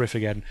around to the riff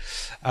again.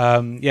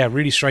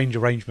 Really strange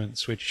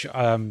arrangements which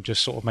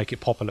just sort of make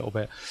it pop a little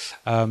bit.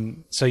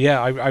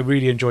 I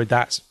really enjoyed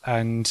that.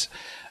 And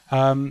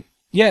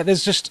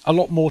there's just a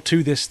lot more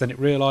to this than you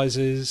realise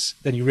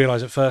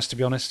at first, to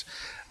be honest.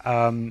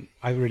 I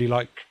really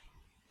like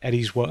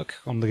Eddie's work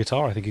on the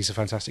guitar. I think he's a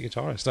fantastic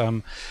guitarist.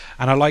 And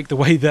I like the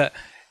way that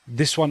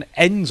this one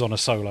ends on a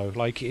solo.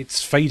 Like,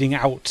 it's fading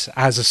out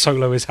as a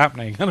solo is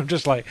happening. And I'm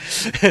just like,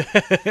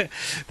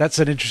 that's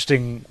an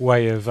interesting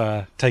way of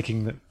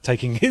taking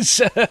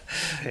his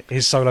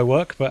his solo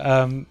work. But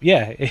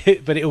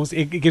but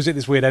it gives it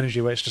this weird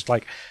energy where it's just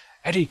like,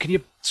 Eddie, can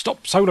you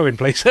stop soloing,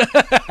 please? Like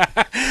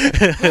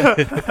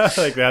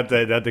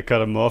they had to cut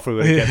him off. We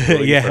would have kept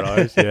going for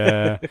hours.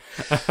 Yeah.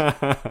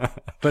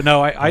 But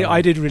no,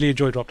 I did really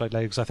enjoy Drop Dead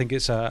Legs. I think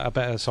it's a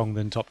better song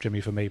than Top Jimmy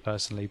for me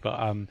personally.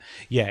 But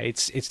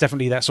it's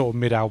definitely that sort of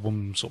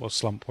mid-album sort of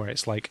slump where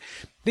it's like,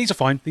 these are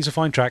fine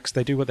tracks.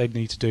 They do what they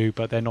need to do,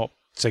 but they're not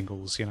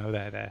singles. You know,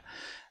 they're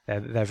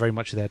very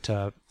much there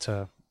to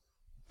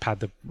pad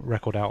the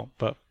record out,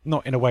 but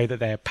not in a way that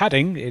they're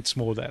padding. It's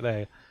more that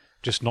they're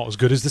just not as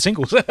good as the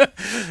singles. And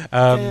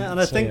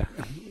I think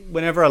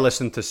whenever I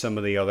listen to some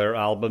of the other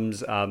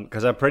albums,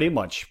 because I pretty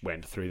much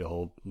went through the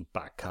whole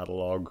back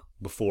catalogue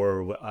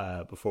before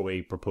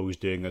we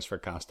proposed doing this for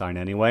Cast Iron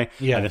anyway.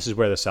 Yeah. And this is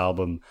where this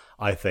album,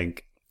 I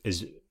think,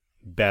 is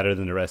better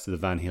than the rest of the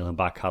Van Halen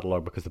back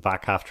catalogue because the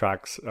back half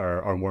tracks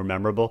are more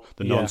memorable.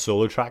 The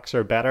non-solo tracks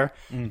are better.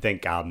 I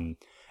think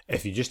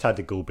if you just had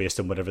to go based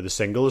on whatever the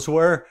singles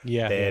were,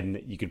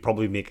 then you could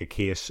probably make a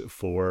case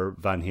for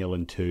Van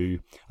Halen 2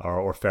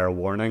 or Fair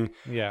Warning.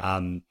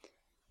 Yeah.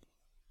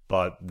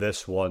 But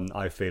this one,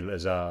 I feel,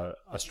 is a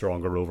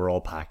stronger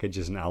overall package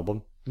as an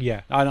album.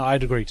 Yeah,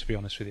 I'd agree, to be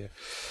honest with you.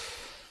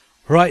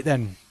 Right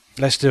then,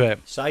 let's do it.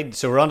 So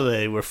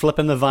we're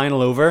flipping the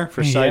vinyl over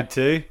for side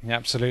 2. Yeah,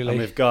 absolutely. And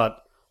we've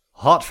got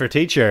Hot for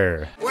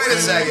Teacher. Wait a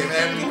second,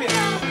 man.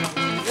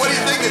 What do you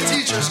think the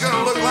teacher's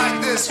gonna look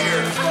like this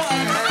year?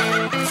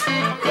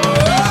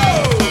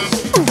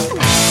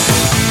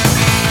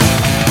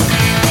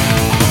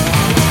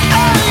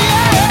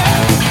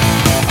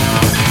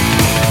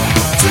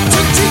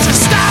 Teacher,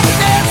 stop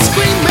that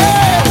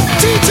screaming.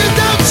 Teacher,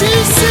 don't you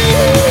see?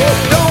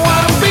 Don't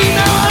wanna be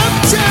no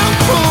uptown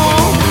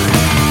fool.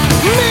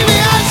 Maybe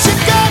I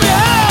should go to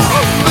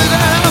hell, but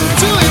I'm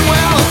doing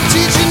well.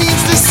 Teacher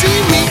needs to see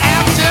me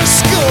after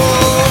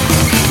school.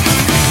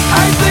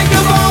 I think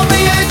of all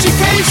the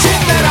education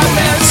that I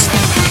missed,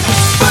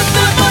 but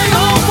then my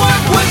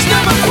homework was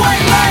never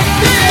quite like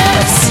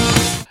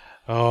this.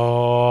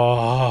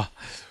 Oh,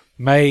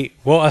 mate,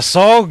 what a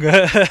song!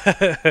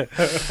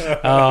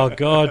 Oh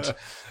God,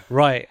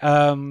 right?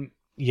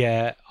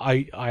 Yeah,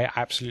 I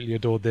absolutely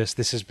adored this.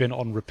 This has been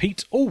on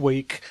repeat all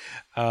week.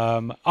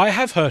 I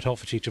have heard Hot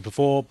for Teacher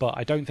before, but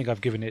I don't think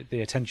I've given it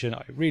the attention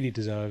it really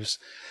deserves.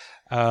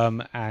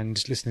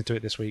 And listening to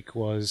it this week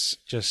was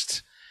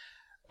just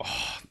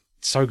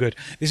so good.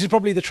 This is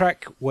probably the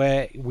track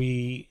where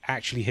we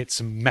actually hit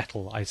some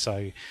metal, I'd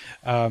say.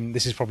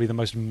 This is probably the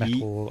most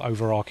metal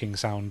overarching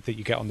sound that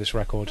you get on this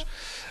record.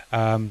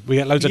 We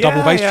get loads of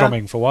double bass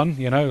drumming for one,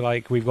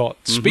 like we've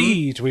got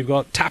speed, we've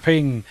got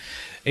tapping.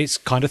 It's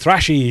kind of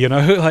thrashy,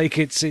 like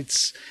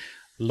it's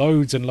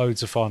loads and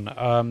loads of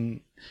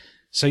fun.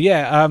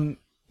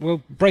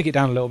 We'll break it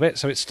down a little bit.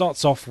 So it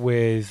starts off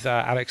with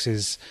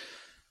Alex's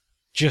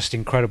just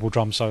incredible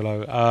drum solo.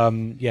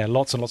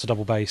 Lots and lots of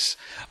double bass.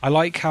 I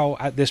like how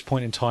at this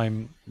point in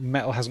time,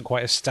 metal hasn't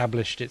quite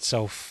established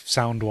itself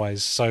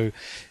sound-wise. So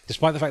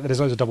despite the fact that there's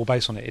loads of double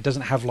bass on it, it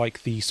doesn't have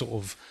like the sort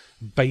of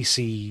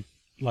bassy,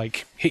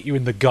 like hit you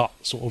in the gut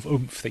sort of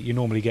oomph that you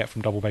normally get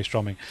from double bass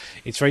drumming.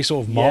 It's very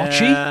sort of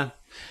marchy.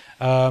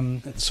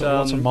 Lots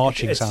of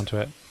marching sound to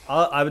it.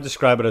 I would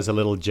describe it as a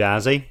little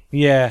jazzy.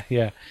 Yeah.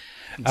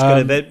 It's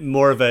got a bit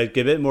more of a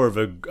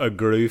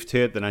groove to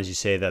it than, as you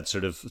say, that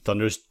sort of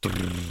thunders.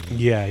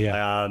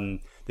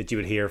 That you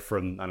would hear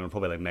from, I don't know,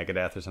 probably like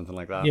Megadeth or something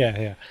like that.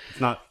 Yeah.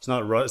 It's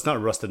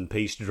not Rust in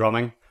Peace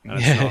drumming.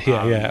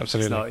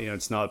 Absolutely.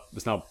 It's not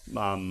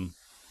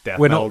death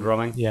metal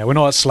drumming. Yeah, we're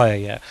not at Slayer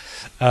yet.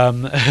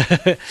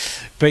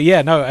 But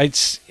yeah, no,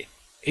 it's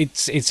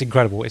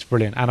incredible. It's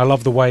brilliant, and I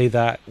love the way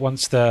that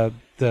once the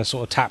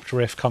sort of tapped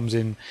riff comes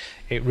in,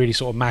 it really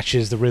sort of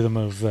matches the rhythm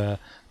of the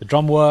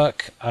drum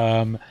work.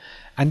 And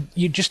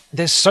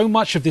there's so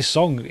much of this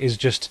song is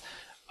just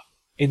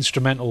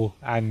instrumental,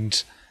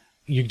 and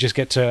you just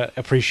get to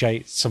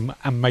appreciate some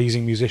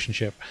amazing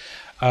musicianship.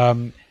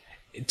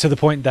 To the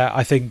point that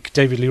I think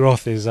David Lee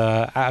Roth is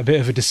at a bit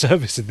of a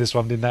disservice in this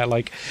one, in that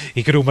like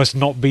he could almost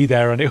not be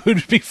there and it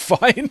would be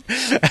fine.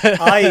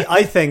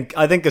 I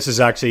think this is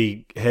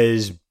actually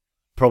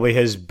probably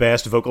his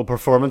best vocal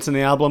performance in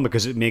the album,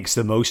 because it makes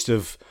the most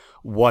of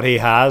what he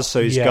has.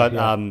 So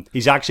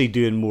he's actually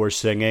doing more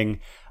singing.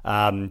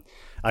 I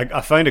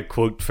found a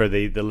quote for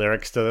the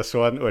lyrics to this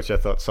one, which I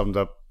thought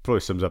probably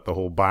sums up the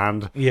whole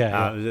band.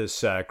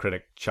 This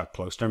critic, Chuck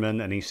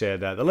Klosterman, and he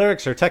said, the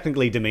lyrics are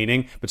technically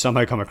demeaning, but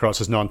somehow come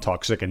across as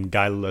non-toxic and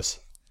guileless.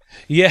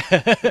 Yeah,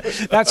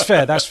 that's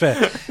fair.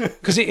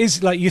 Because it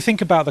is like, you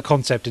think about the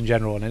concept in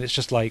general, and it's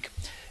just like,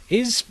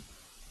 is,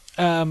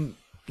 having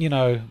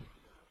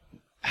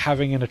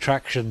an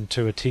attraction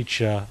to a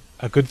teacher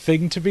a good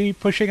thing to be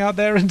pushing out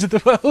there into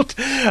the world?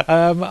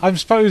 I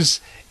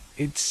suppose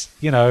it's,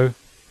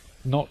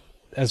 not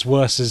as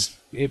worse as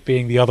it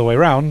being the other way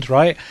around,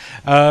 right?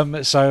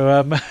 Hot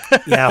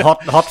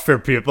for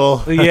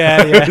pupil.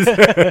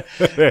 Yeah.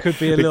 Could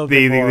be a little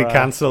bit more. The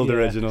cancelled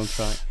original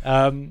track.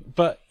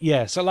 But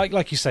yeah, so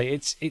like you say,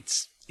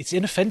 it's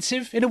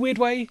inoffensive in a weird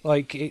way.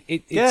 Like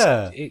it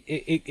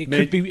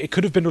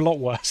could have been a lot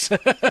worse.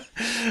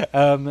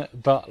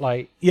 But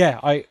like,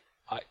 yeah,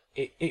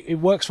 it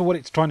works for what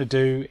it's trying to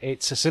do.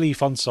 It's a silly,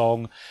 fun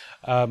song.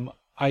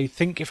 I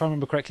think, if I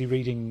remember correctly,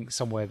 reading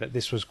somewhere that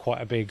this was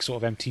quite a big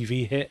sort of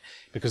MTV hit,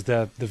 because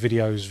the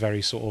video is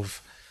very sort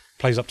of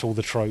plays up to all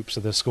the tropes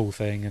of the school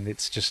thing, and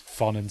it's just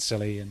fun and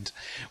silly, and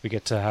we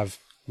get to have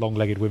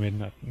long-legged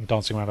women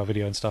dancing around our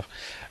video and stuff.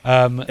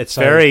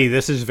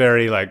 This is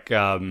very like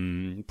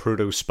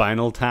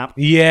proto-Spinal Tap.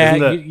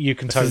 Yeah, you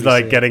can totally This is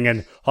like getting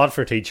in Hot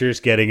for Teachers,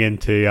 getting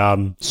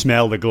into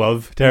Smell the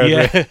Glove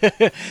territory.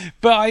 Yeah.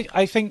 But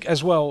I think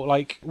as well,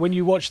 like when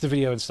you watch the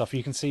video and stuff,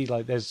 you can see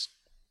like there's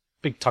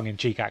big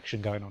tongue-in-cheek action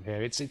going on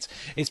here. It's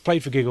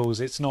played for giggles.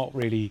 It's not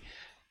really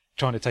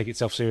trying to take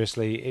itself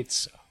seriously.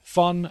 It's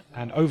fun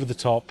and over the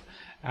top,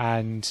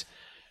 and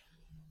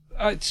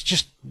it's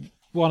just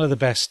one of the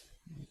best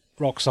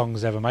rock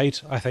songs ever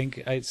made. I think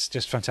it's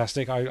just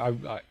fantastic. I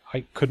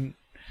couldn't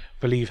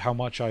believe how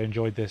much I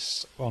enjoyed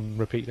this on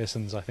repeat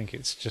listens. I think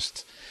it's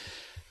just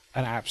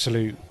an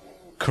absolute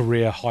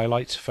career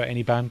highlight for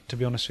any band, to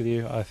be honest with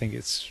you. I think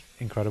it's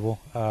incredible.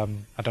 I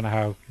don't know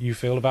how you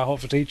feel about Hot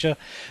for Teacher.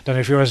 Don't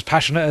know if you're as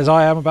passionate as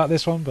I am about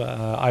this one, but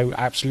I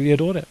absolutely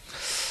adored it.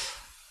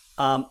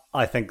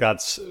 I think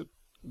that's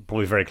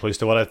probably very close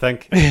to what I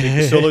think.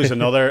 The solo's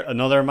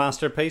another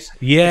masterpiece.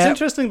 Yeah. It's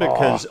interesting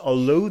because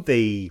although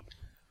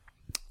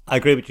I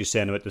agree with you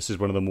saying about this is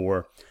one of the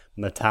more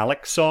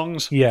metallic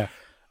songs. Yeah.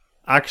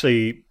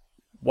 Actually,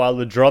 while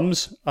the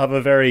drums have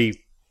a very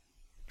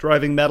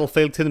driving metal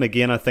feel to them,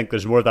 again, I think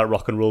there's more of that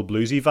rock and roll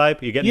bluesy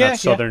vibe. You're getting that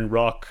southern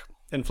rock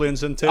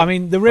influence into it. I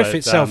mean, the riff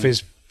itself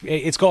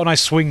it's got a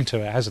nice swing to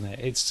it, hasn't it?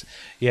 It's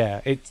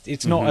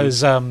not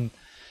as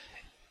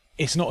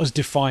it's not as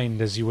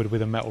defined as you would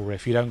with a metal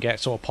riff. You don't get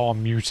sort of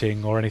palm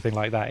muting or anything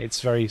like that. It's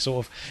very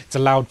sort of, it's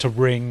allowed to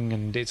ring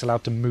and it's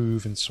allowed to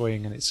move and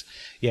swing, and it's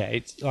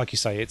like you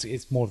say,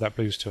 it's more of that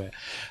blues to it.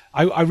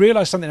 I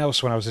realised something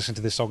else when I was listening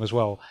to this song as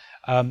well.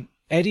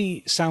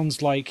 Eddie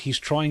sounds like he's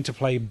trying to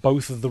play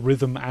both of the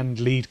rhythm and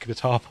lead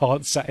guitar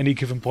parts at any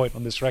given point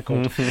on this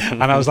record.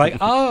 And I was like,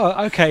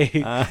 oh, okay,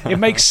 it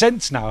makes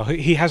sense now.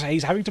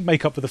 He's having to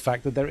make up for the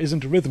fact that there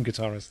isn't a rhythm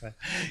guitarist there.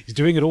 He's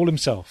doing it all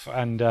himself.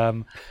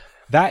 And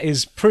that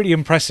is pretty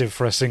impressive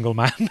for a single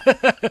man.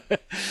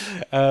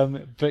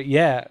 But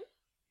yeah,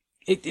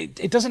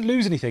 it doesn't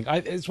lose anything.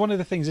 It's one of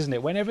the things, isn't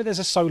it? Whenever there's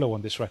a solo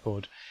on this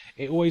record,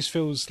 it always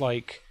feels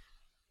like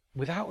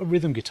without a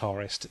rhythm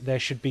guitarist, there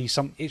should be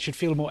it should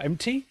feel more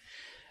empty.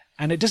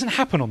 And it doesn't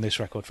happen on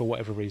this record for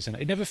whatever reason.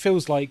 It never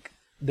feels like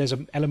there's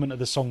an element of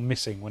the song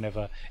missing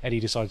whenever Eddie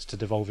decides to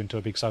devolve into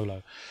a big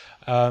solo.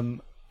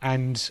 And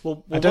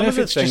I don't know if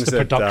it's just the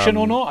production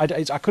or not.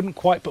 I couldn't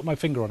quite put my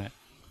finger on it.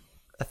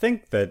 I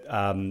think that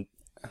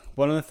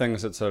one of the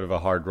things that's sort of a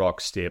hard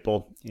rock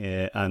staple,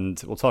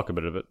 and we'll talk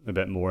about it a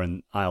bit more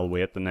in I'll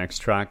Wait, the next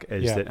track,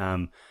 is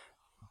that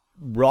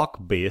rock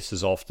bass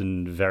is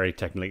often very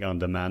technically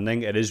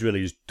undemanding. It is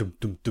really just dum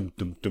dum dum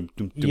dum dum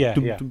dum dum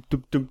dum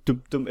dum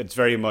dum dum. It's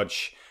very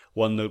much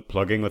one note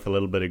plugging with a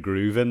little bit of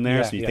groove in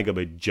there. So you think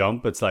about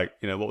Jump, it's like,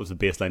 what was the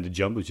bass line to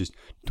Jump? It was just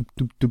dum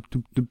dum dum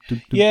dum dum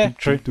dum. Yeah,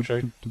 true.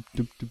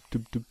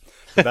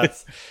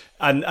 That's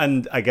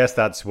and I guess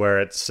that's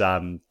where it's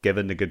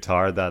given the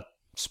guitar that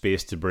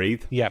space to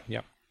breathe. Yeah.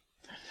 You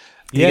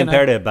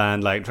compare to a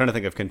band like, I'm trying to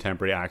think of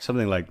contemporary acts,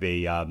 something like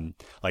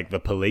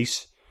the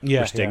Police.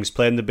 Where Sting's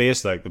playing the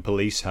bass, like the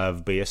Police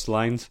have bass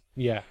lines.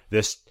 Yeah.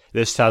 This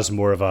has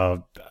more of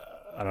an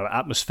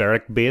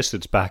atmospheric bass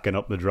that's backing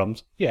up the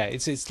drums. Yeah,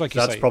 it's like so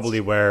you that's say, probably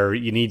where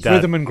you need that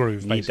rhythm and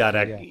groove. You need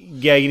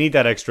you need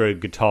that extra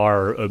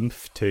guitar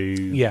oomph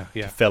to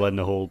fill in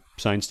the whole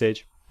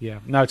soundstage. Yeah,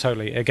 no,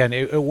 totally. Again,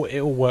 it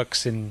all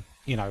works in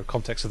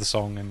context of the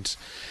song, and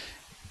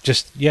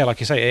just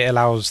like you say, it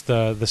allows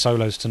the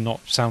solos to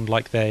not sound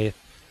like they're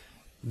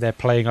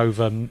playing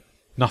over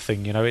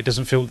nothing. They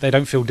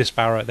don't feel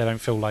disparate. They don't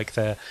feel like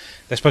they're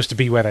supposed to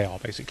be where they are.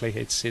 Basically,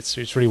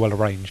 it's really well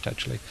arranged,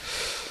 actually.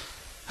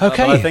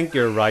 Okay, I think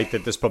you're right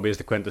that this probably is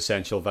the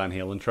quintessential Van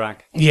Halen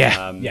track.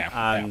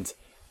 And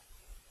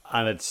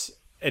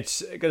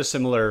it's got a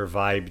similar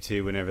vibe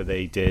to whenever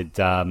they did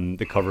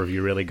the cover of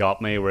 "You Really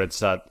Got Me," where it's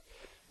that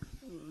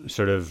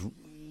sort of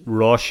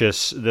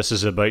raucous, this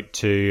is about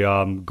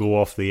to go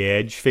off the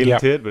edge feel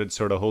to it, but it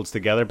sort of holds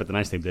together. But the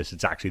nice thing about this,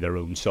 it's actually their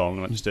own song,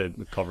 not just a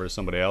cover of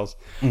somebody else.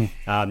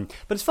 But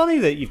it's funny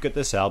that you've got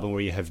this album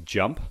where you have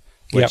Jump,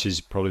 which is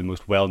probably the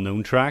most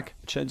well-known track,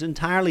 which is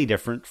entirely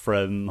different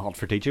from Hot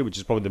for Teacher, which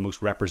is probably the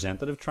most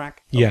representative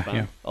track of the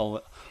band,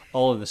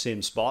 all in the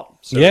same spot.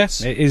 So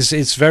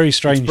it's very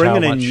strange.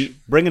 It's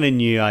bringing in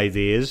new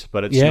ideas,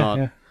 but it's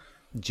not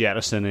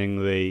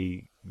jettisoning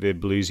the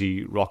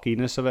bluesy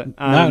rockiness of it.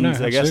 And no,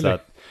 I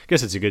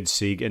guess it's a good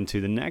segue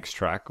into the next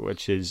track,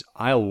 which is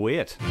I'll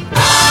Wait.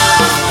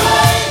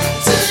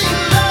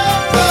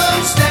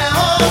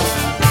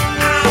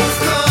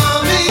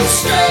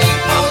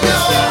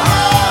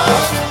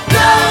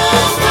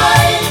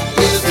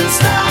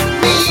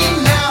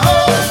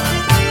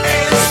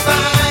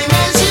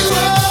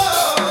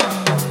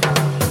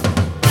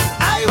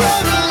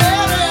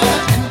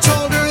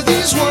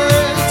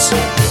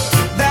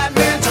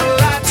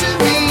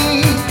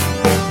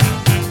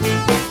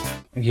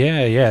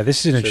 Yeah,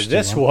 this is an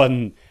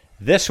interesting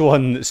This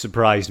one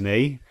surprised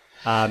me.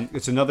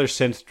 It's another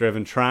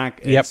synth-driven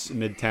track. It's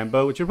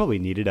mid-tempo, which are probably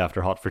needed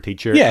after Hot for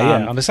Teacher.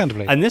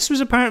 Understandably. And this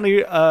was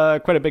apparently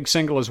quite a big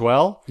single as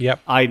well. Yep.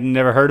 I'd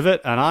never heard of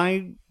it, and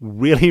I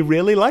really,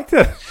 really liked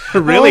it.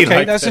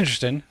 That's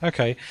interesting.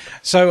 Okay.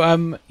 So,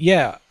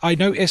 I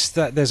noticed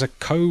that there's a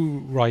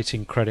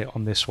co-writing credit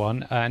on this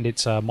one, and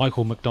it's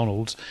Michael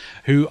McDonald,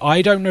 who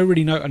I don't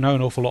really know an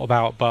awful lot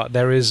about, but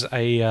there is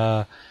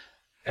a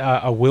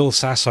Will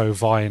Sasso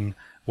Vine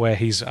where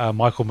he's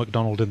Michael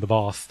McDonald in the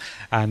bath,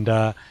 and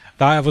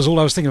that was all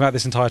I was thinking about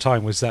this entire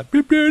time, was that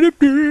he came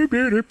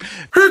from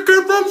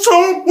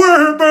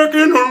somewhere back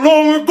in the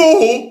long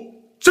ago.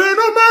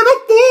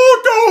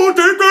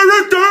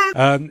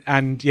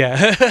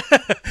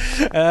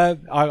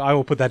 I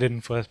will put that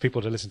in for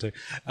people to listen to.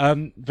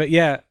 But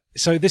yeah,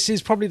 so this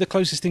is probably the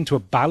closest thing to a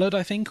ballad,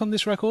 I think, on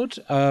this record.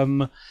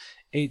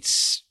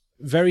 It's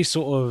very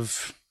sort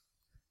of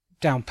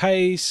down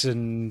pace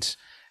and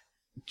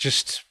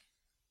just,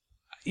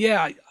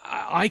 yeah,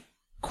 I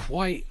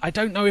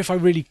don't know if I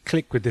really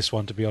click with this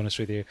one, to be honest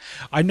with you.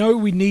 I know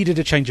we needed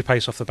a change of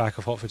pace off the back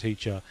of Hot for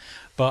Teacher,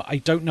 but I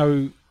don't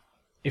know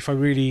if I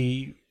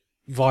really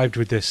vibed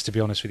with this, to be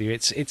honest with you.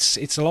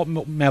 It's a lot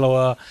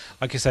mellower.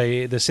 Like I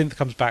say, the synth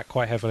comes back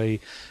quite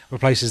heavily,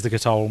 replaces the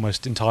guitar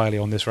almost entirely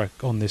on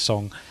this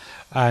song,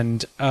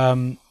 and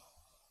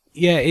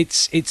yeah,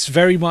 it's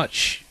very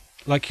much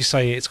like you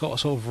say. It's got a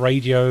sort of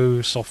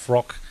radio, soft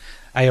rock,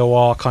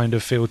 AOR kind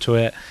of feel to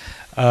it,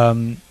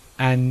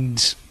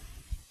 and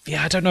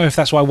yeah, I don't know if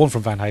that's what I want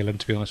from Van Halen,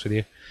 to be honest with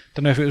you.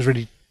 Don't know if it was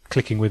really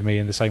clicking with me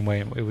in the same way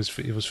it was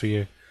for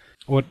you.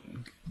 What,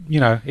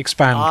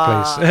 expand,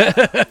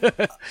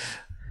 please.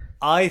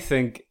 I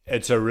think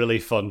it's a really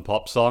fun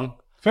pop song.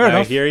 Fair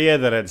enough. I hear you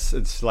that it's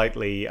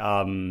slightly.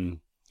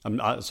 I'm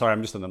sorry,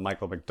 I'm just on the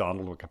Michael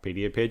McDonald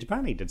Wikipedia page.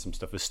 Apparently, he did some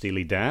stuff with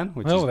Steely Dan,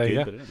 which is good, but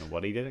I don't know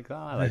what he did.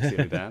 I like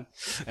Steely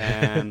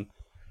Dan.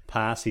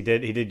 Pass. He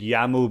did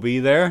Yamo Be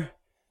There.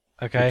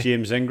 Okay. With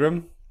James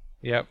Ingram.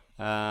 Yep.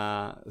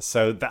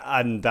 So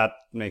that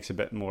makes a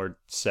bit more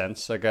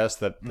sense, I guess,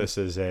 that this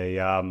is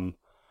a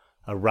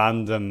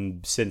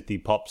random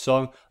synthy pop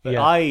song. But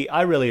yeah.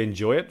 I really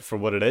enjoy it for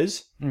what it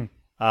is.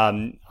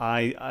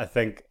 I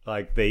think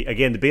like the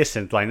bass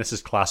synth line. This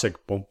is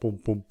classic boom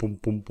boom boom boom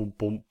boom boom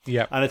boom.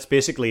 Yeah, and it's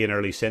basically an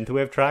early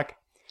synthwave track.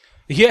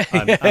 Yeah,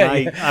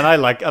 and I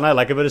like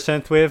a bit of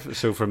synthwave.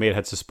 So for me, it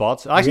hits the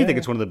spot. I actually think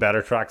it's one of the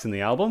better tracks in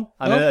the album.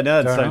 I know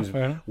it sounds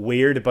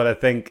weird, but I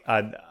think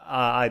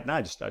I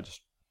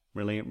just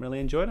really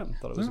enjoyed it.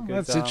 Thought it was a good.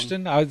 That's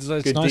interesting. It's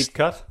good nice, deep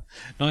cut.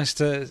 Nice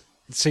to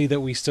see that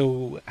we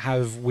still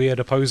have weird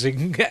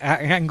opposing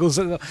angles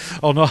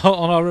on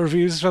our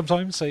reviews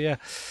sometimes. So yeah,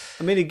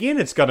 I mean, again,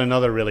 it's got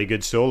another really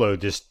good solo.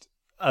 Just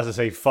as I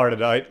say,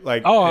 farted out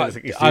like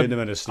he's doing them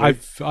in his sleep.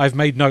 I've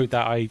made note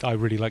that I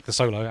really like the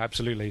solo,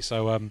 absolutely.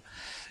 So I'm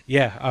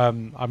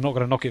not going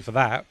to knock it for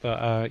that.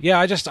 But yeah,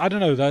 I don't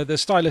know. The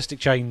stylistic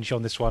change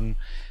on this one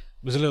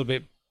was a little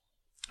bit.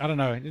 I don't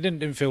know. It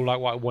didn't feel like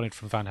what I wanted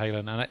from Van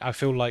Halen, and I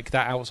feel like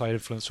that outside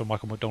influence from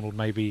Michael McDonald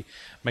maybe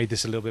made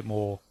this a little bit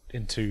more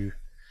into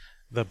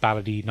the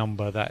ballady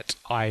number that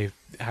I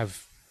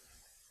have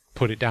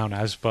put it down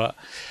as. But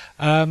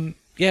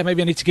yeah,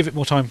 maybe I need to give it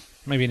more time.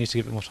 Maybe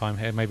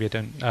I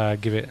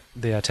don't give it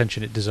the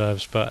attention it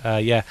deserves.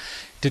 But yeah,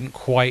 didn't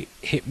quite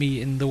hit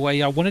me in the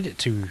way I wanted it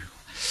to.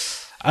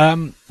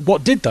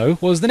 What did though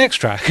was the next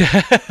track.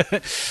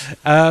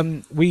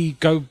 We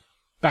go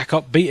back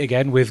up beat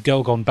again with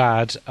Girl Gone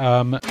Bad.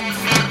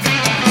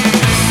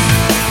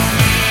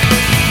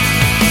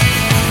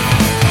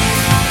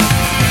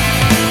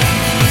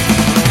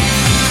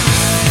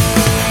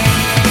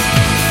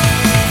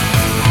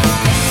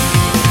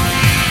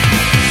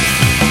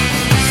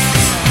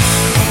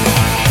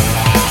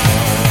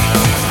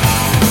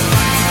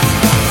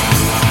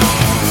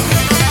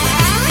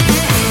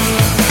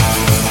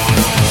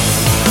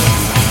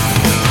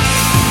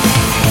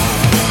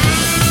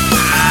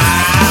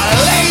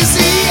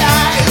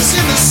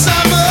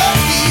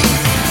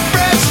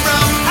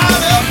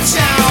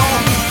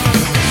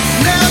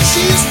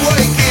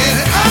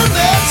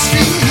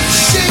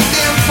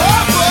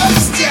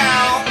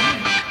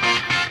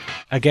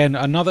 Again,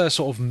 another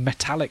sort of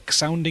metallic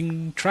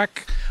sounding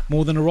track,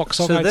 more than a rock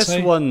song, I'd say. So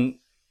this one,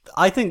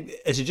 I think,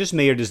 is it just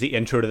me or does the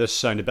intro to this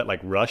sound a bit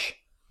like Rush?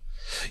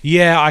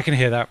 Yeah, I can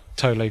hear that,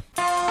 totally.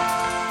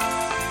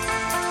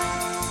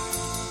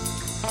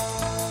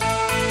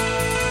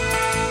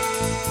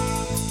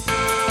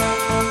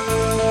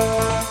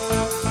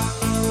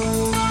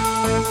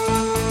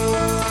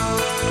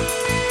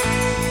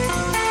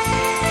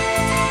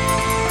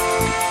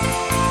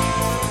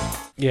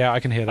 Yeah,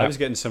 I can hear that. I was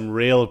getting some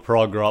real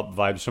prog rock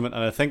vibes from it,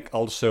 and I think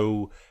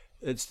also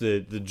it's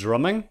the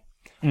drumming,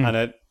 and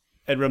it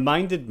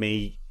reminded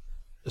me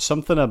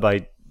something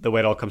about the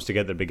way it all comes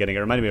together at the beginning. It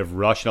reminded me of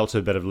Rush and also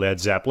a bit of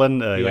Led Zeppelin,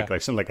 like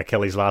something like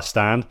Achilles' Last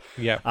Stand.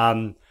 Yeah.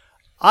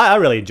 I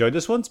really enjoyed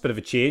this one. It's a bit of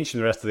a change from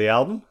the rest of the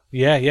album.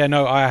 Yeah,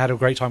 no, I had a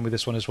great time with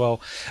this one as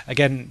well.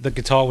 Again, the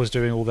guitar was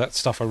doing all that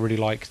stuff I really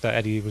liked that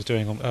Eddie was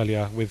doing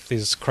earlier with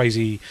his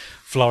crazy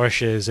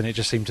flourishes, and it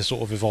just seemed to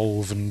sort of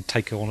evolve and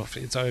take on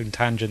its own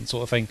tangent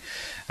sort of thing.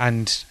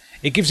 And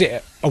it gives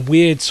it a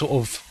weird sort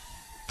of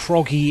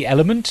proggy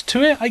element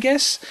to it, I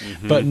guess,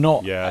 but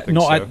not at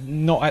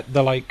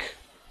the like,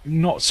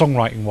 not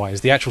songwriting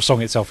wise. The actual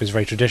song itself is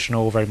very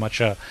traditional, very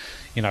much a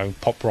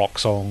pop rock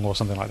song or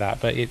something like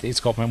that, but it's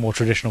got a more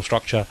traditional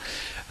structure.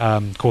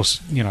 Of course,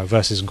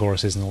 verses and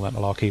choruses and all that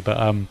malarkey,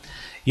 but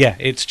yeah,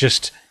 it's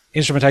just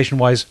instrumentation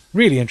wise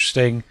really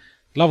interesting.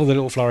 Love all the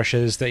little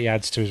flourishes that he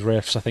adds to his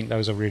riffs. I think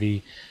those are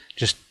really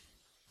just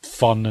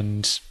fun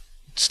and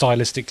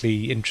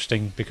stylistically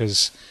interesting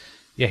because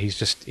yeah, he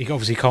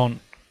obviously can't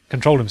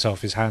control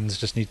himself. His hands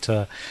just need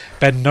to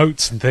bend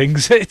notes and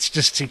things. It's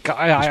just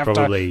I have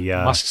probably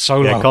to must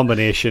solo. a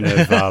combination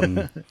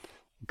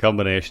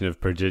of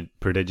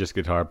prodigious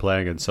guitar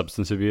playing and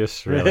substance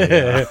abuse.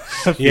 Really,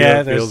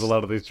 feels a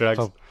lot of these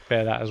tracks.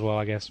 Bear that as well,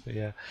 I guess. But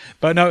yeah,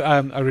 but no,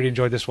 I really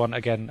enjoyed this one.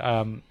 Again,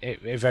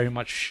 it very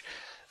much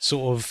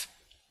sort of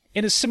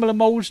in a similar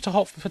mold to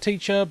Hot for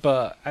Teacher,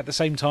 but at the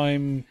same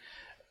time,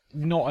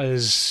 not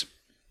as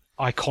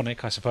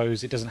iconic, I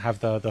suppose. It doesn't have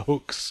the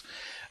hooks.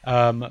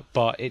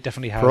 But it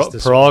definitely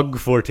has Prog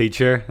for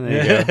Teacher.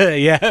 There you go.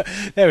 Yeah,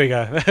 there we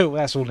go.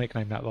 That's all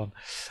nicknamed that one.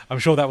 I'm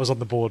sure that was on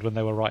the board when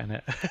they were writing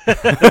it.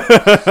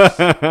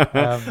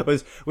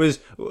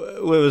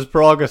 Was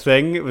Prog a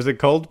thing? Was it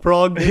called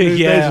Prog?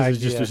 Yeah,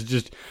 it was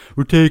just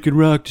we're taking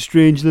rock to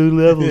strange new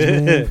levels,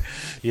 man.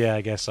 Yeah,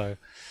 I guess so.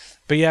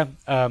 But yeah,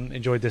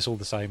 enjoyed this all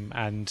the same,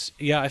 and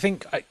yeah, I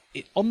think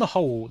on the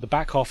whole, the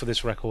back half of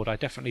this record, I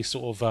definitely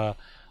sort of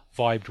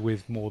vibed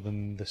with more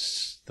than the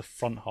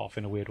front half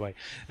in a weird way.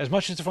 As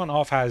much as the front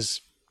half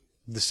has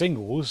the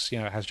singles, it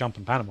has Jump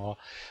and Panama,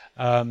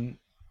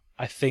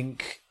 I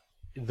think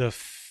the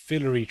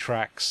fillery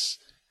tracks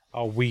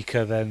are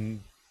weaker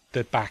than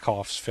the back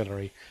half's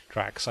fillery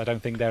tracks. I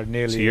don't think they're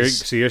nearly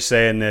So you're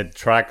saying that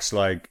tracks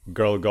like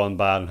Girl Gone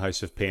Bad and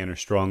House of Pain are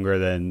stronger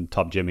than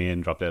Top Jimmy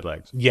and Drop Dead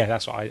Legs? Yeah,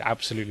 that's what I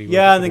absolutely would.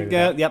 Yeah, I think,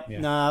 yep.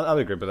 Yeah. Nah, I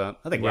would agree with that.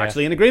 I think we're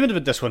actually in agreement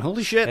with this one.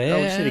 Holy shit. Yeah.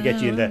 I just need to get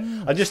you into...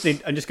 I'm just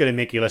going to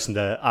make you listen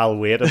to I'll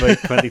Wait about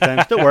 20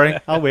 times. Don't worry,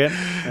 I'll wait.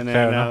 And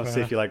then I'll see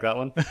if you like that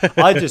one.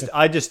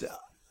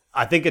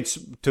 I think it's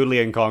totally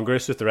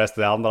incongruous with the rest of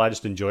the album, but I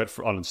just enjoy it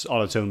on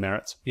its own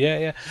merits.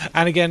 Yeah.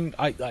 And again,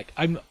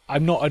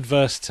 I'm not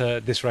adverse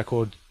to this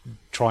record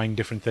trying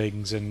different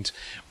things and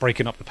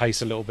breaking up the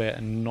pace a little bit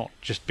and not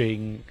just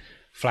being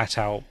flat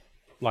out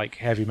like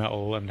heavy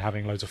metal and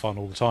having loads of fun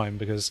all the time,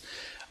 because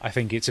I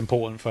think it's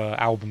important for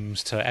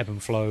albums to ebb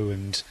and flow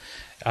and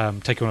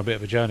take you on a bit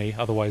of a journey.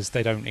 Otherwise,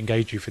 they don't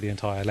engage you for the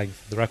entire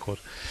length of the record.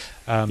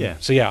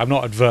 So yeah, I'm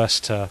not adverse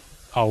to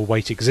I'll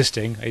Wait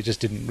existing. It just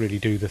didn't really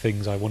do the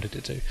things I wanted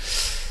it to.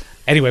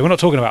 Anyway, we're not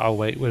talking about I'll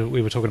Wait.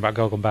 We were talking about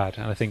Girl Gone Bad,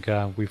 and I think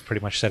we've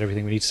pretty much said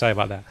everything we need to say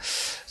about that.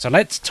 So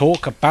let's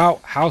talk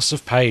about House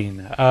of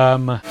Pain.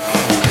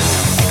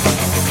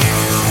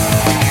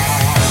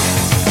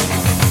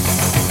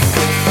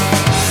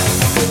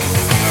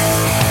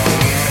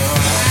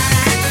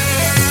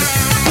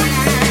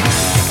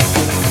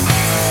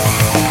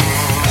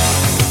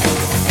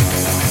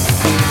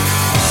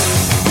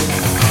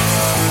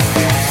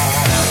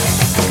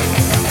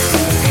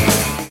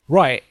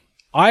 Right,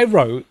 I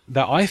wrote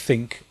that I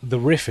think the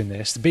riff in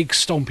this, the big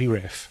stompy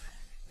riff,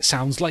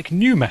 sounds like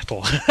nu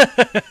metal.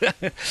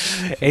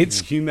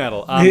 It's nu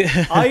metal.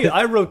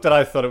 I wrote that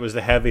I thought it was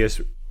the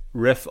heaviest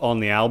riff on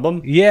the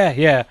album.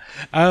 Yeah.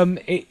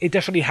 It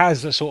definitely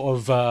has a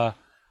sort of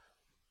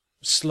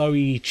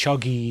slowy,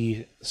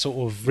 chuggy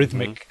sort of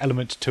rhythmic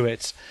element to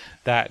it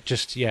that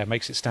just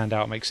makes it stand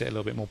out, makes it a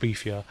little bit more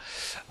beefier.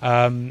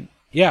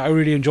 I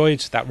really enjoyed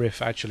that riff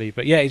actually,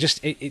 but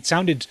it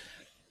sounded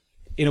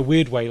in a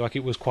weird way like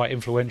it was quite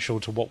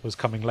influential to what was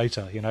coming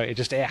later.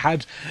 It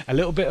had a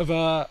little bit of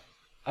a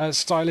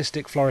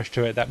stylistic flourish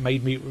to it that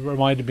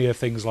reminded me of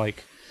things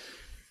like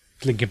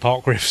Linkin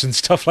Park riffs and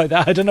stuff like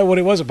that. I don't know what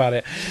it was about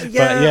it.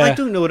 Yeah, I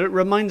don't know what it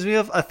reminds me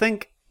of. I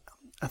think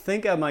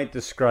I might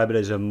describe it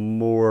as a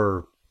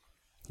more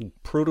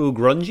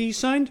proto-grungy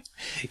sound.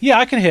 Yeah,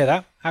 I can hear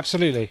that.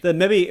 Absolutely. Then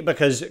maybe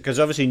because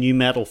obviously nu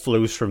metal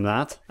flows from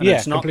that. And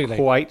it's not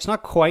completely. It's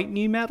not quite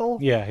nu metal.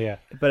 Yeah.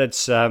 But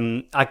it's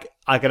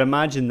I can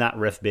imagine that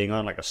riff being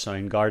on like a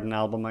Soundgarden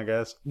album, I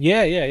guess.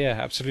 Yeah,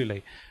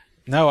 absolutely.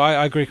 No,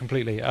 I agree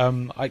completely.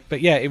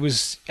 But yeah, it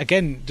was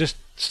again just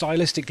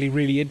stylistically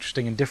really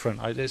interesting and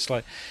different. It's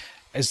like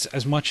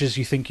as much as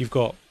you think you've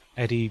got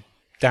Eddie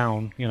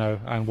down,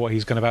 and what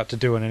he's about to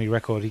do on any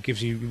record, he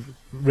gives you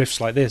riffs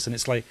like this, and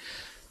it's like,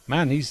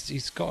 man,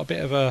 he's got a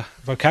bit of a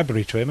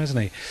vocabulary to him, hasn't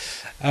he?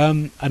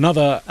 And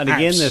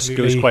again, this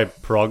goes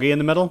quite proggy in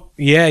the middle.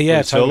 Yeah,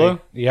 totally.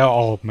 Solo. Yeah,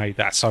 oh mate,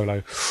 that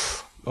solo.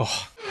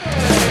 Oh.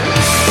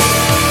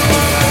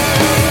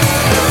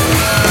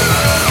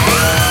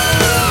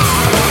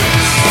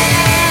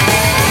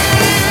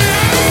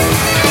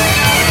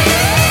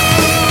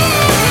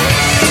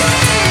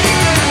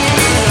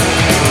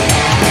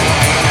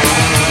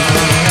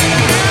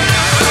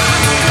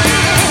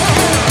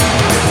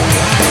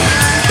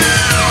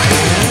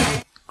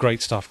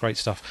 Great stuff.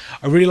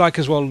 I really like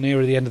as well,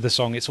 nearer the end of the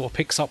song, it sort of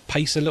picks up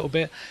pace a little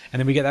bit, and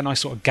then we get that nice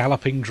sort of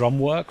galloping drum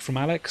work from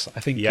Alex. I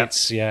think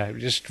it's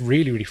just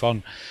really, really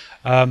fun.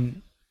 I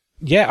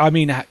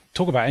mean,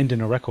 talk about ending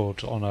a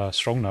record on a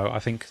strong note. I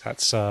think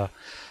that's, I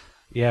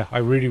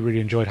really, really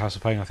enjoyed House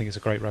of Pain. I think it's a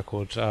great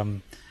record.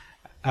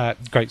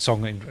 Great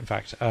song, in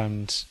fact.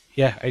 And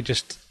it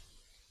just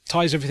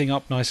ties everything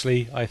up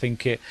nicely. I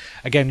think it,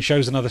 again,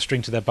 shows another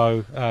string to their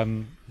bow.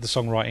 The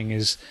songwriting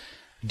is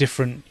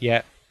different,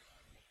 yet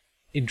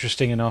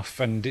interesting enough,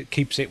 and it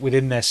keeps it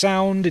within their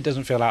sound. It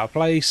doesn't feel out of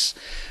place,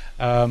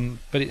 but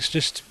it's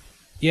just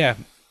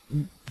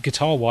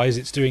guitar wise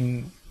it's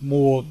doing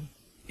more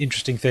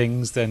interesting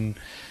things, and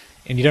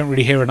you don't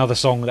really hear another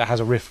song that has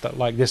a riff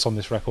like this on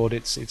this record.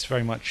 It's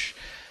very much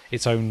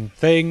its own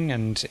thing,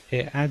 and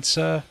it adds,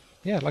 like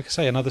I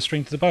say, another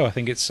string to the bow. I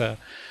think it's a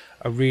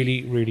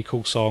really, really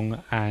cool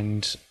song,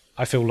 and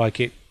I feel like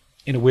it,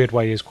 in a weird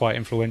way, is quite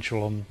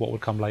influential on what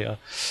would come later.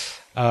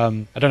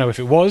 I don't know if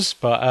it was,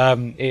 but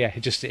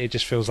it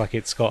just feels like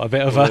it's got a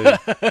bit of a...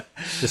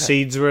 The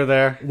seeds were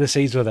there. The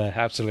seeds were there,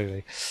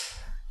 absolutely.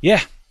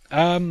 Yeah,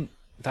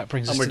 that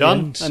brings us and we're to done,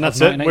 the end and that's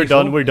of it.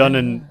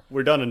 1984.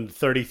 We're done in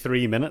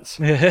 33 minutes.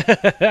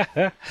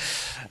 It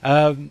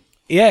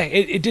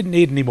didn't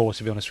need any more,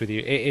 to be honest with you.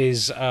 It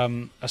is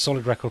a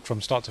solid record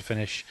from start to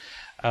finish.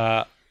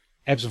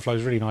 Ebbs and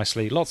flows really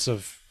nicely. Lots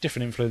of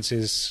different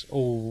influences,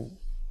 all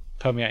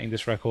permeating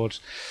this record.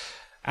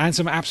 And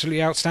some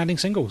absolutely outstanding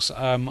singles.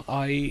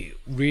 I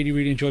really,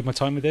 really enjoyed my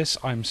time with this.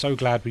 I'm so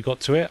glad we got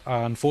to it.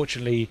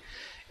 Unfortunately,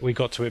 we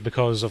got to it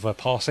because of a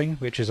passing,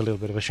 which is a little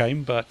bit of a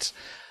shame. But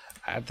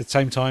at the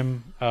same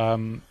time,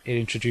 it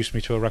introduced me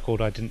to a record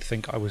I didn't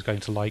think I was going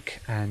to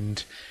like,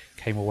 and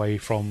came away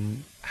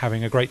from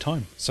having a great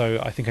time.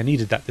 So I think I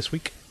needed that this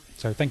week.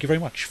 So thank you very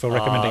much for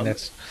recommending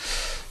this.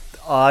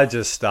 I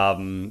just...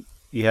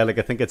 I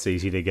think it's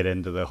easy to get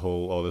into the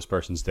whole, this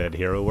person's dead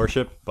hero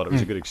worship, but it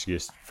was a good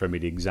excuse for me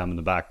to examine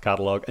the back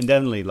catalogue. And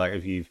definitely,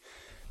 if you've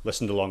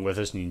listened along with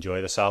us and you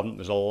enjoy this album,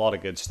 there's a lot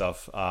of good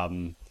stuff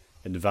in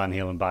the Van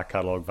Halen back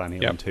catalogue. Van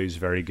Halen 2 is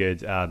very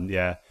good.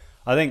 I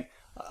think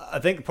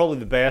probably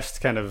the best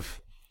Van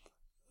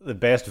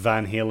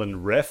Halen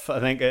riff,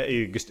 I think,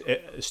 just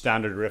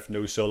standard riff,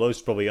 no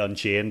solos, probably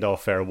Unchained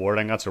off Fair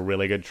Warning. That's a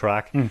really good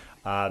track.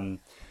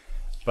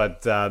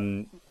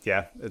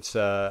 It's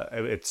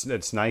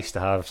nice to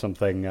have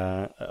something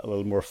a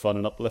little more fun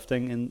and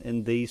uplifting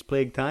in these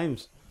plague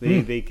times,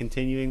 the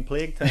continuing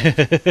plague times.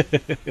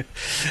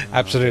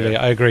 Absolutely,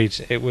 I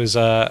agreed. It was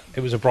a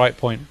bright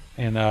point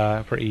in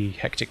a pretty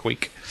hectic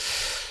week.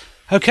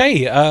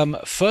 Okay,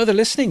 further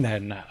listening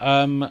then.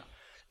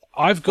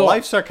 I've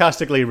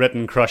sarcastically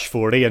written Crush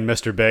 40 and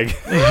Mr. Big.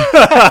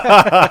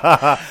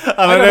 I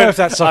don't know if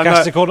that's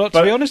sarcastic or not,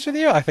 to be honest with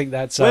you. I think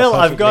that's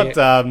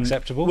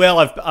acceptable. Well,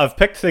 I've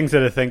picked things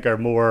that I think are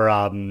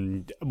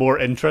more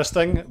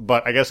interesting,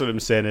 but I guess what I'm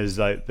saying is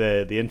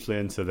the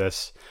influence of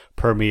this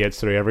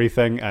permeates through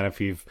everything, and if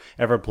you've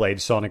ever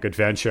played Sonic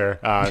Adventure,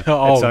 it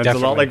sounds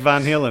definitely a lot like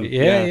Van Halen.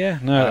 Yeah.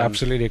 No,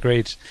 absolutely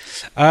agreed.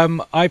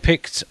 I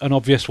picked an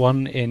obvious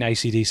one in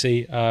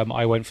AC/DC.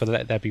 I went for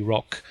Let There Be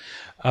Rock.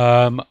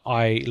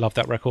 I love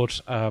that record.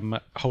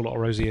 Whole Lot of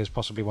Rosie is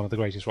possibly one of the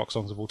greatest rock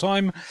songs of all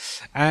time,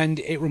 and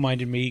it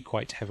reminded me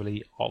quite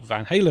heavily of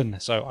Van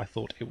Halen, so I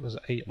thought it was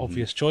a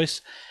obvious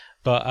choice.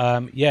 But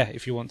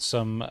if you want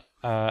some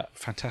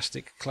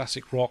fantastic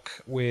classic rock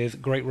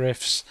with great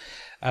riffs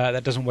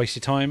that doesn't waste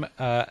your time,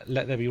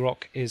 Let There Be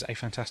Rock is a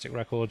fantastic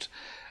record.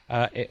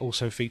 It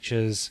also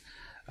features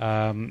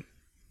Go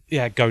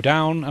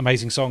Down,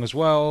 amazing song as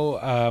well.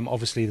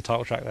 Obviously the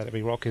title track, Let There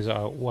Be Rock, is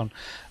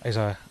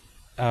a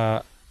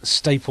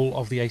staple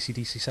of the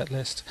AC/DC set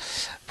list.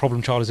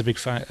 Problem Child is a big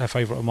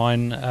favourite of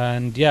mine,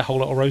 and Whole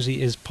Lot of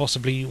Rosie is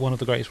possibly one of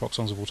the greatest rock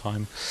songs of all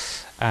time,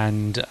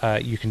 and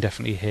you can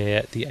definitely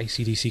hear the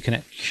AC/DC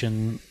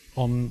connection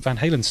on Van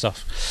Halen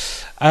stuff.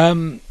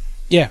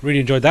 Really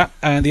enjoyed that.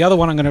 And the other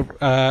one I'm going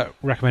to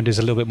recommend is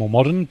a little bit more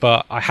modern,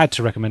 but I had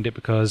to recommend it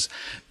because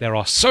there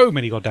are so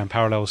many goddamn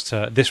parallels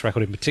to this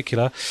record in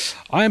particular.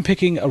 I am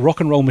picking A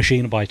Rock and Roll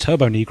Machine by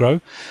Turbo Negro,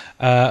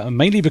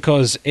 mainly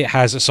because it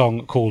has a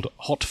song called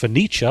Hot for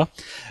Nietzsche,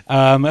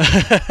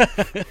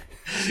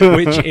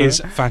 which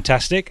is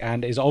fantastic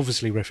and is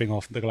obviously riffing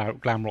off the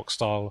glam rock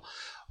style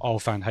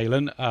of Van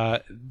Halen.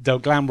 The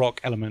glam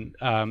rock element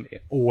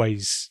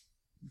always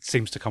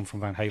seems to come from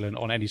Van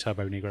Halen on any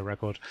Turbo Negro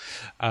record,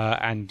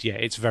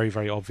 it's very,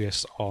 very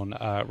obvious on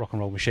Rock and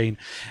Roll Machine.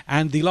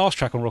 And the last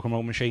track on Rock and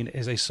Roll Machine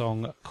is a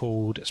song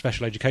called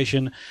Special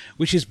Education,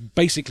 which is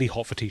basically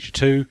Hot for Teacher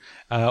 2.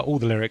 All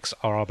the lyrics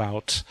are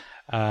about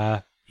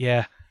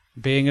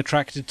being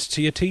attracted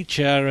to your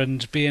teacher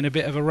and being a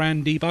bit of a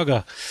randy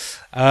bugger.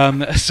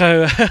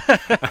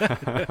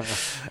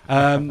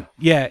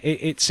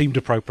 It seemed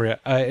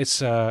appropriate. It's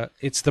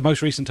the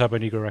most recent Turbo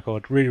Negro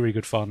record. Really, really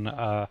good fun.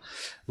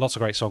 Lots of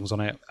great songs on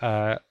it.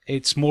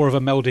 It's more of a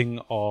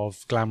melding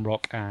of glam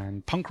rock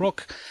and punk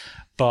rock,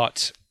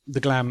 but the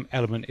glam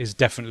element is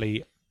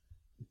definitely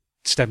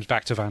stems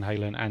back to Van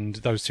Halen, and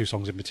those two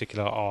songs in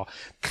particular are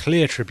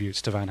clear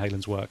tributes to Van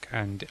Halen's work,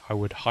 and I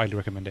would highly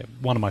recommend it.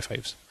 One of my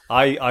faves.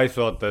 I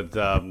thought that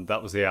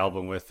that was the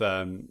album with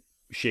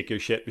Shake Your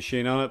Shit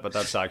Machine on it, but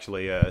that's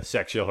actually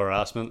Sexual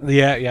Harassment.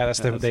 That's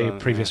the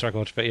previous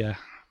record, but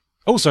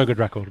also a good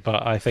record.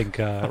 But I think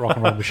Rock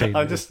and Roll Machine.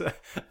 I'm just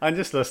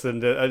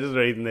listening to. I'm just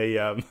reading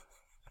the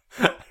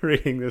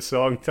reading the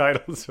song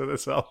titles for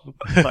this album.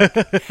 Like,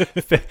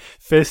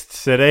 Fist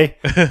City,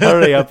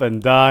 Hurry Up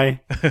and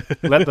Die,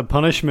 Let the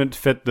Punishment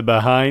Fit the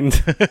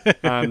Behind,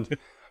 and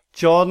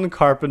John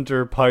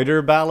Carpenter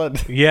Powder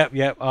Ballad. Yep.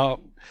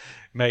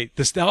 Mate,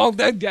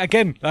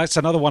 again, that's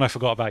another one I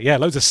forgot about. Yeah,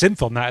 loads of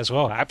synth on that as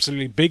well.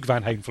 Absolutely big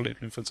Van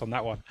Halen influence on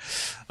that one.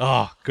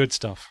 Oh, good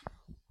stuff.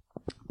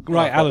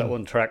 Right, got Alan.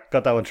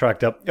 Got that one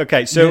tracked up.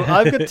 Okay, so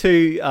I've got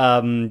two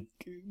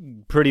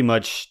pretty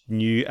much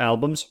new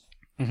albums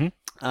that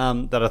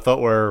I thought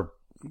were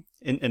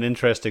an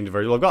interesting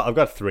diversion. Well, I've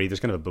got three. There's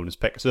kind of a bonus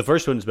pick. So the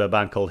first one is by a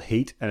band called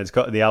Heat, and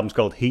the album's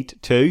called Heat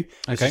 2.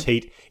 This is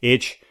Heat,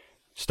 H,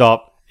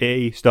 stop,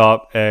 E,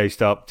 stop, A,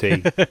 stop,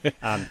 T.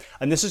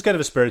 And this is kind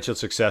of a spiritual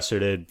successor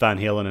to Van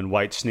Halen and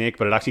Whitesnake,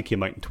 but it actually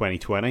came out in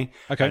 2020.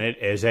 Okay. And it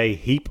is a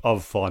heap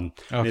of fun.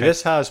 Okay. Now,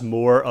 this has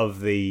more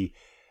of the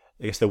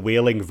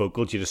wailing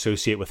vocals you'd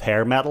associate with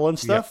hair metal and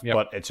stuff, Yep.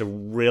 but it's a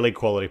really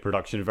quality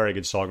production, very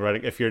good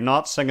songwriting. If you're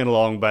not singing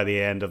along by the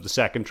end of the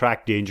second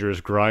track, Dangerous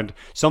Ground,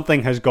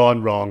 something has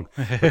gone wrong,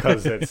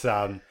 because that's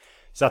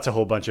a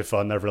whole bunch of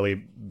fun. I've really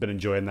been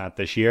enjoying that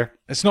this year.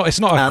 It's not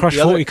a Crush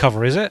 40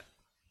 cover, is it?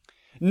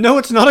 No,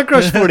 it's not a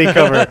Crush 40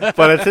 cover,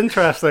 but it's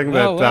interesting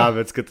that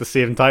it's got the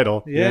same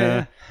title.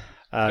 Yeah.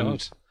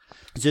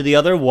 So the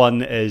other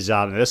one is,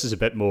 this is a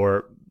bit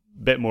more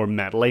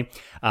metally.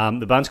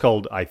 The band's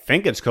called, I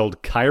think it's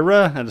called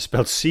Kyra, and it's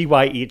spelled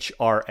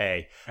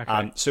Cyhra.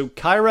 Okay. So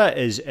Kyra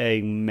is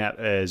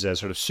a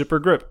sort of super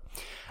group,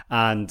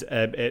 and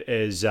it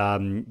is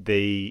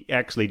the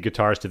ex-lead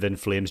guitarist of In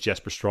Flames,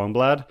 Jesper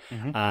Strongblad,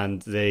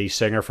 and the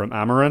singer from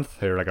Amaranth,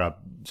 who are like a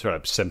sort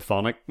of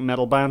symphonic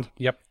metal band.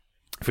 Yep.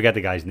 I forget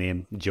the guy's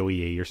name,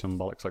 Joey E or some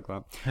bollocks like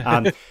that.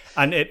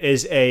 And it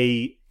is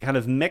a kind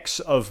of mix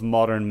of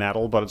modern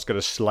metal, but it's got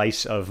a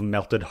slice of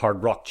melted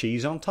hard rock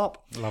cheese on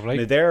top. Lovely.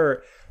 Now,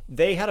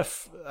 they had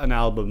an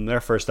album,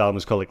 their first album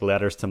was called like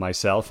Letters to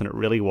Myself, and it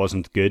really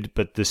wasn't good,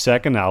 but the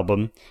second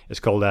album is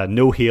called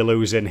No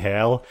Halos in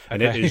Hell,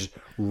 and it is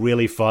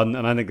really fun,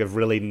 and I think they've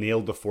really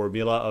nailed the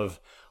formula of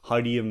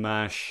how do you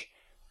mash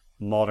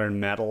modern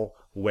metal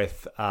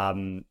with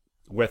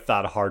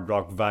that hard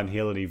rock Van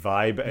Halen-y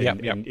vibe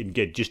and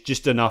get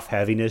just enough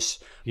heaviness,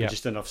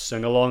 just enough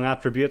sing-along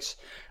attributes.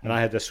 And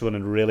I had this one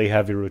in really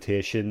heavy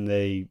rotation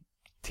the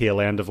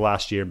tail end of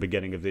last year,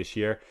 beginning of this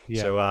year.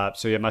 So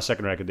my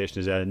second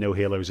recommendation is No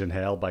Halos in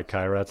Hell by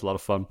Kyra. It's a lot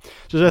of fun.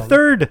 So there's a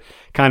third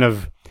kind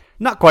of,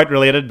 not quite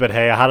related, but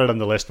hey, I had it on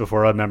the list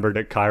before I remembered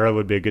that Kyra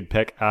would be a good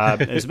pick.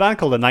 It's a band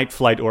called the Night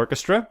Flight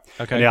Orchestra.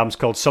 Okay. And the album's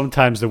called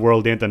Sometimes the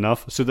World Ain't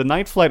Enough. So the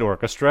Night Flight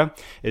Orchestra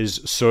is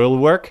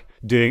Soilwork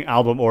doing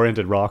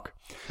album-oriented rock.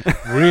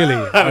 Really?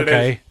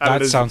 Okay.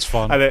 That sounds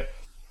fun.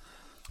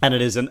 And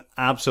it is an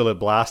absolute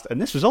blast.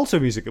 And this was also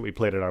music that we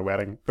played at our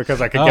wedding because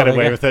I could get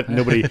away with it.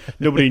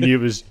 Nobody knew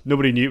it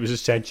was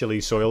essentially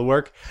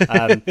Soilwork.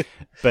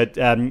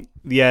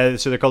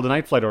 So they're called the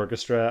Night Flight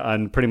Orchestra,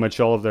 and pretty much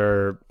all of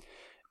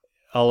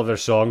their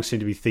songs seem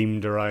to be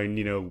themed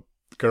around,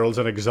 girls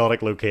in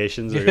exotic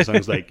locations. There are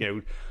songs like,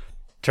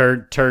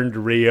 Turned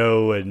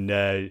Rio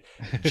and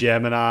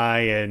Gemini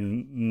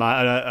and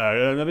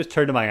maybe it's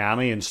Turned to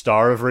Miami and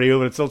Star of Rio,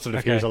 but it's also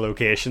here's a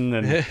location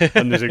and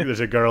there's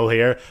a girl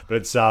here, but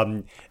it's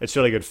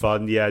really good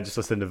fun. Yeah, just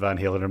listening to Van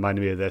Halen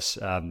reminded me of this.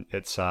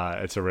 It's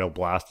a real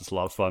blast. It's a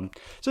lot of fun.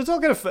 So it's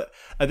all kind of,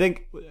 I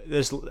think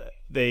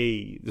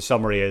the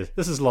summary is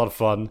this is a lot of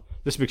fun.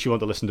 This makes you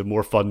want to listen to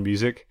more fun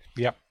music.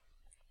 Yep.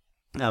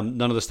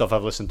 None of the stuff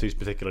I've listened to is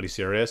particularly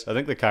serious. I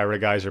think the Kyra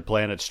guys are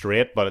playing it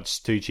straight, but it's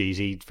too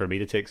cheesy for me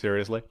to take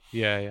seriously.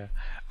 Yeah.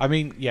 I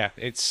mean,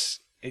 it's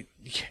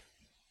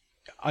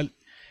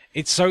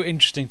so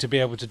interesting to be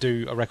able to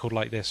do a record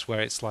like this,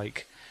 where it's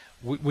like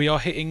we are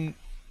hitting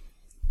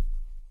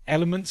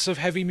elements of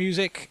heavy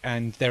music,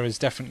 and there is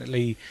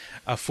definitely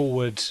a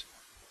forward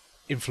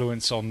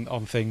influence on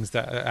things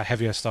that are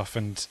heavier stuff,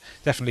 and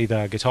definitely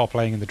the guitar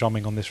playing and the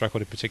drumming on this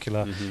record in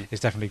particular is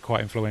definitely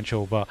quite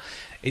influential. But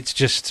it's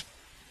just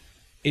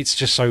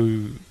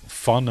so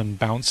fun and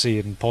bouncy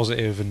and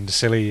positive and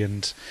silly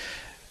and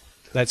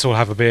let's all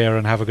have a beer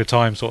and have a good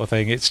time sort of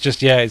thing. You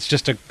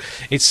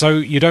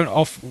don't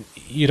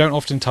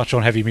often touch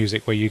on heavy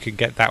music where you can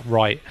get that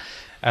right.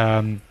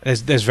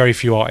 There's very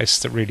few artists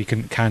that really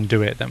can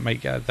do it, that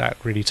make that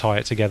really tie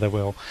it together.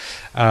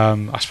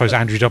 I suppose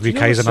Andrew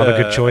WK is another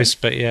good choice,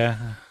 but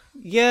yeah.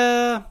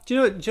 Yeah, do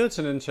you know it's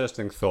an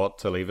interesting thought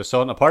to leave us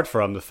on, apart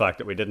from the fact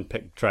that we didn't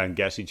try and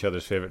guess each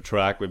other's favourite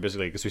track. We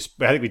basically, I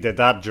think we did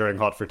that during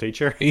Hot for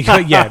Teacher.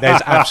 Yeah,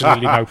 there's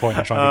absolutely no point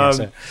in trying to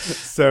guess it.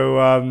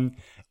 So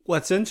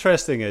what's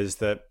interesting is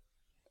that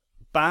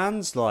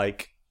bands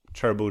like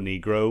Turbo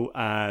Negro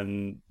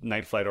and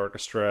Night Flight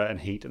Orchestra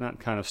and Heat and that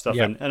kind of stuff,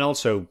 and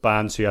also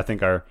bands who I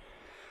think are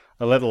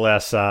a little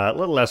less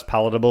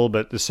palatable,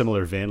 but the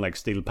similar vein, like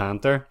Steel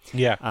Panther.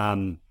 Yeah.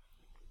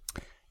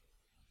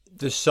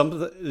 There's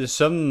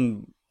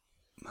some.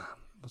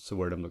 What's the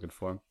word I'm looking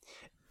for?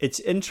 It's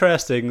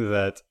interesting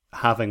that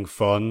having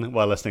fun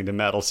while listening to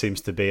metal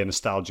seems to be a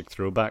nostalgic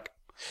throwback.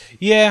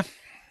 Yeah,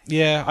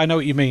 I know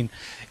what you mean.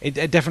 It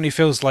definitely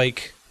feels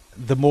like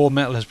the more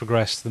metal has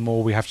progressed, the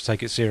more we have to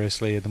take it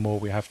seriously, the more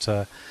we have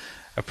to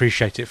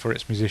appreciate it for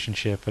its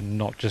musicianship and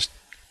not just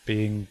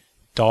being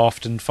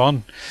daft and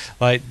fun.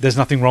 Like, there's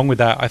nothing wrong with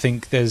that. I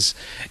think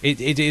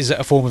it is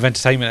a form of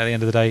entertainment at the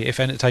end of the day. If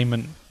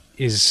entertainment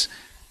is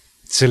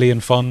silly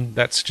and fun,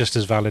 that's just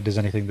as valid as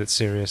anything that's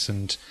serious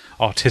and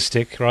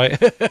artistic,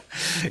 right?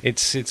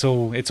 it's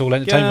all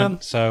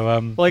entertainment.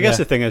 So well, I guess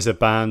the thing is that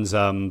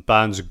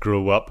bands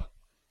grow up.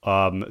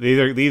 They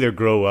either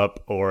grow up,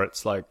 or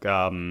it's like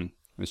I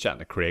was chatting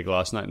to Craig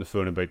last night on the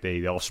phone about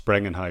the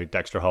Offspring and how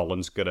Dexter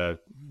Holland's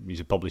he's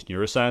a published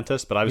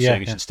neuroscientist, but I was saying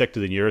he should stick to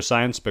the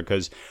neuroscience,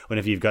 because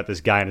whenever you've got this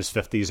guy in his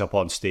 50s up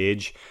on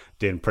stage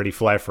doing Pretty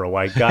Fly for a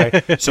White Guy,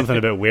 something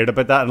a bit weird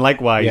about that. And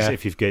likewise,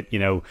 if you've got,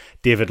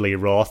 David Lee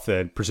Roth,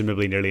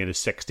 presumably nearly in his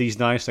 60s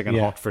now, singing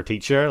Hot for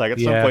Teacher, like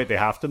at some point they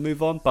have to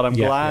move on. But I'm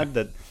glad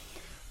that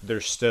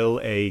there's still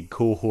a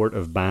cohort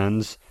of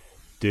bands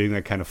doing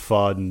that kind of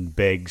fun,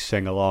 big,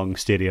 sing-along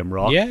stadium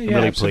rock. I'm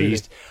really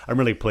pleased. I'm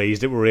really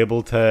pleased that we're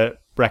able to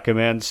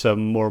recommend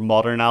some more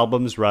modern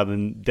albums rather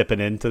than dipping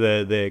into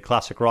the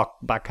classic rock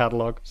back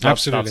catalogue. So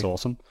that's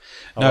awesome.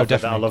 I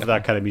love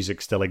that kind of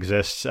music still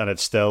exists, and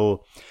it's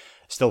still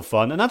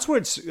fun. And that's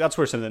where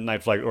something like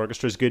Night Flight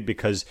Orchestra is good,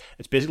 because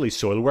it's basically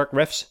Soilwork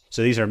riffs.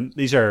 So these are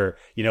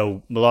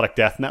melodic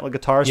death metal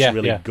guitars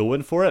really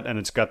going for it, and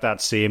it's got that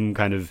same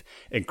kind of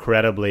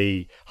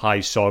incredibly high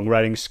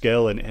songwriting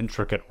skill and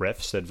intricate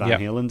riffs that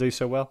Van Halen do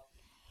so well.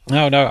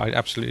 No, I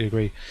absolutely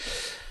agree.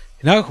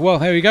 No, well,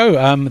 there we go.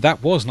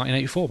 That was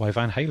 1984 by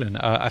Van Halen.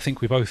 I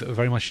think we both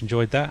very much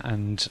enjoyed that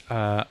and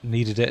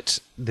needed it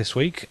this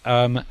week.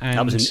 And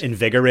that was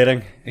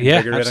invigorating.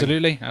 Yeah,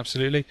 absolutely.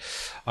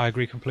 I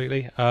agree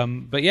completely.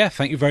 But yeah,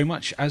 thank you very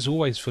much, as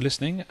always, for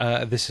listening.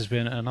 This has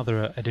been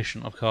another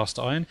edition of Cast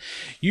Iron.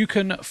 You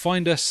can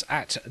find us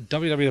at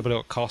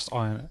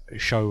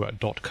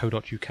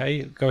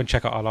www.castironshow.co.uk. Go and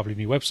check out our lovely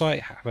new website.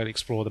 Have a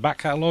explore the back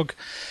catalogue.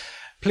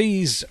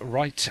 Please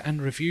write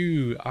and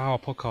review our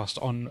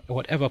podcast on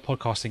whatever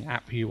podcasting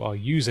app you are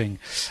using.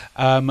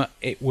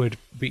 It would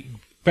be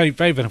very,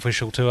 very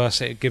beneficial to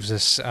us. It gives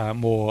us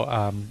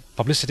more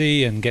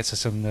publicity and gets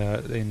us in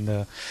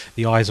the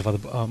eyes of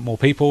other more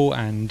people,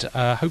 and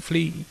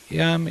hopefully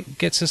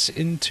gets us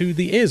into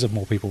the ears of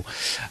more people.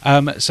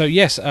 So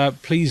yes,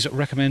 please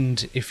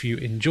recommend if you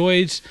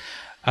enjoyed.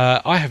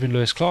 I have been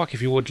Lewis Clark.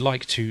 If you would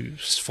like to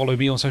follow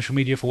me on social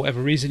media for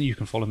whatever reason, you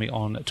can follow me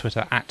on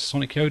Twitter at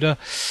Sonic Yoda.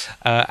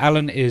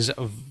 Alan is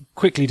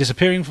quickly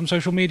disappearing from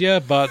social media,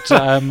 but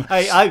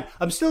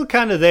I'm still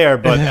kind of there.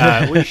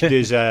 But what you should do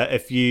is,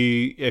 if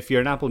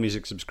you're an Apple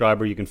Music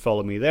subscriber, you can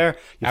follow me there.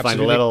 You'll find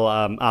a little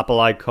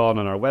Apple icon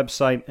on our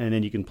website, and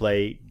then you can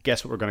play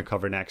Guess What We're Going to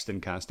Cover Next in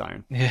Cast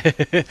Iron.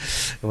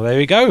 Well, there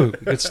we go.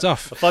 Good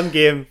stuff. A fun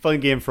game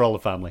for all the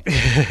family.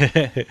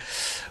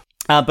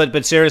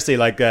 But seriously,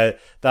 like that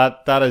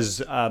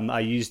is I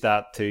use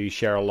that to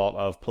share a lot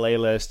of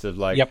playlists of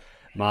my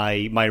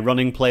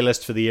running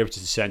playlist for the year, which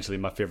is essentially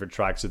my favorite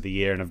tracks of the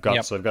year. And I've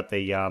got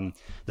the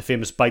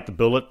famous Bite the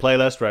Bullet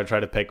playlist, where I try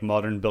to pick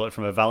modern Bullet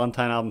from a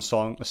Valentine album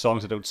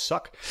songs that don't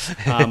suck,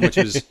 which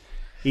is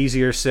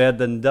easier said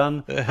than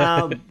done.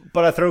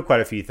 But I throw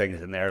quite a few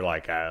things in there,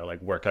 like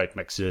workout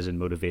mixes and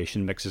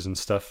motivation mixes and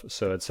stuff.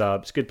 So it's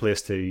a good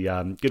place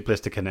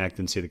to connect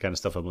and see the kind of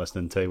stuff I'm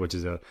listening to, which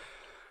is an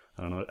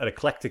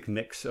eclectic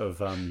mix of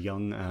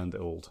young and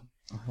old.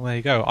 Well, there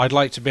you go. I'd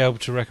like to be able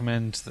to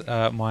recommend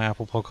my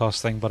Apple Podcast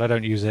thing, but I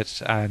don't use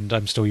it, and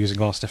I'm still using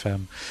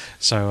Last.fm.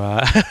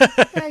 So,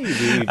 maybe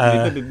we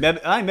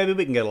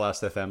can get a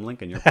Last.fm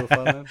link in your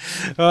profile then.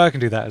 Well, I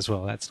can do that as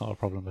well. That's not a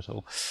problem at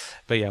all.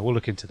 But yeah, we'll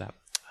look into that.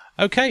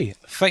 Okay,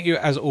 thank you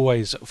as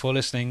always for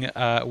listening.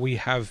 We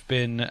have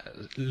been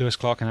Lewis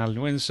Clark and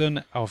Alan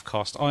Winston of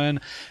Cast Iron.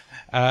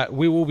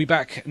 We will be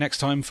back next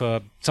time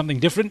for something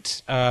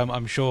different.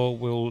 I'm sure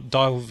we'll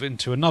dive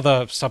into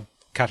another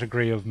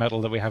subcategory of metal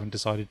that we haven't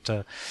decided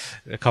to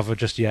cover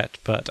just yet.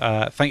 But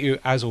thank you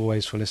as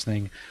always for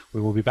listening.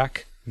 We will be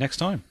back next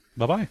time.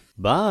 Bye-bye.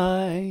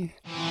 Bye.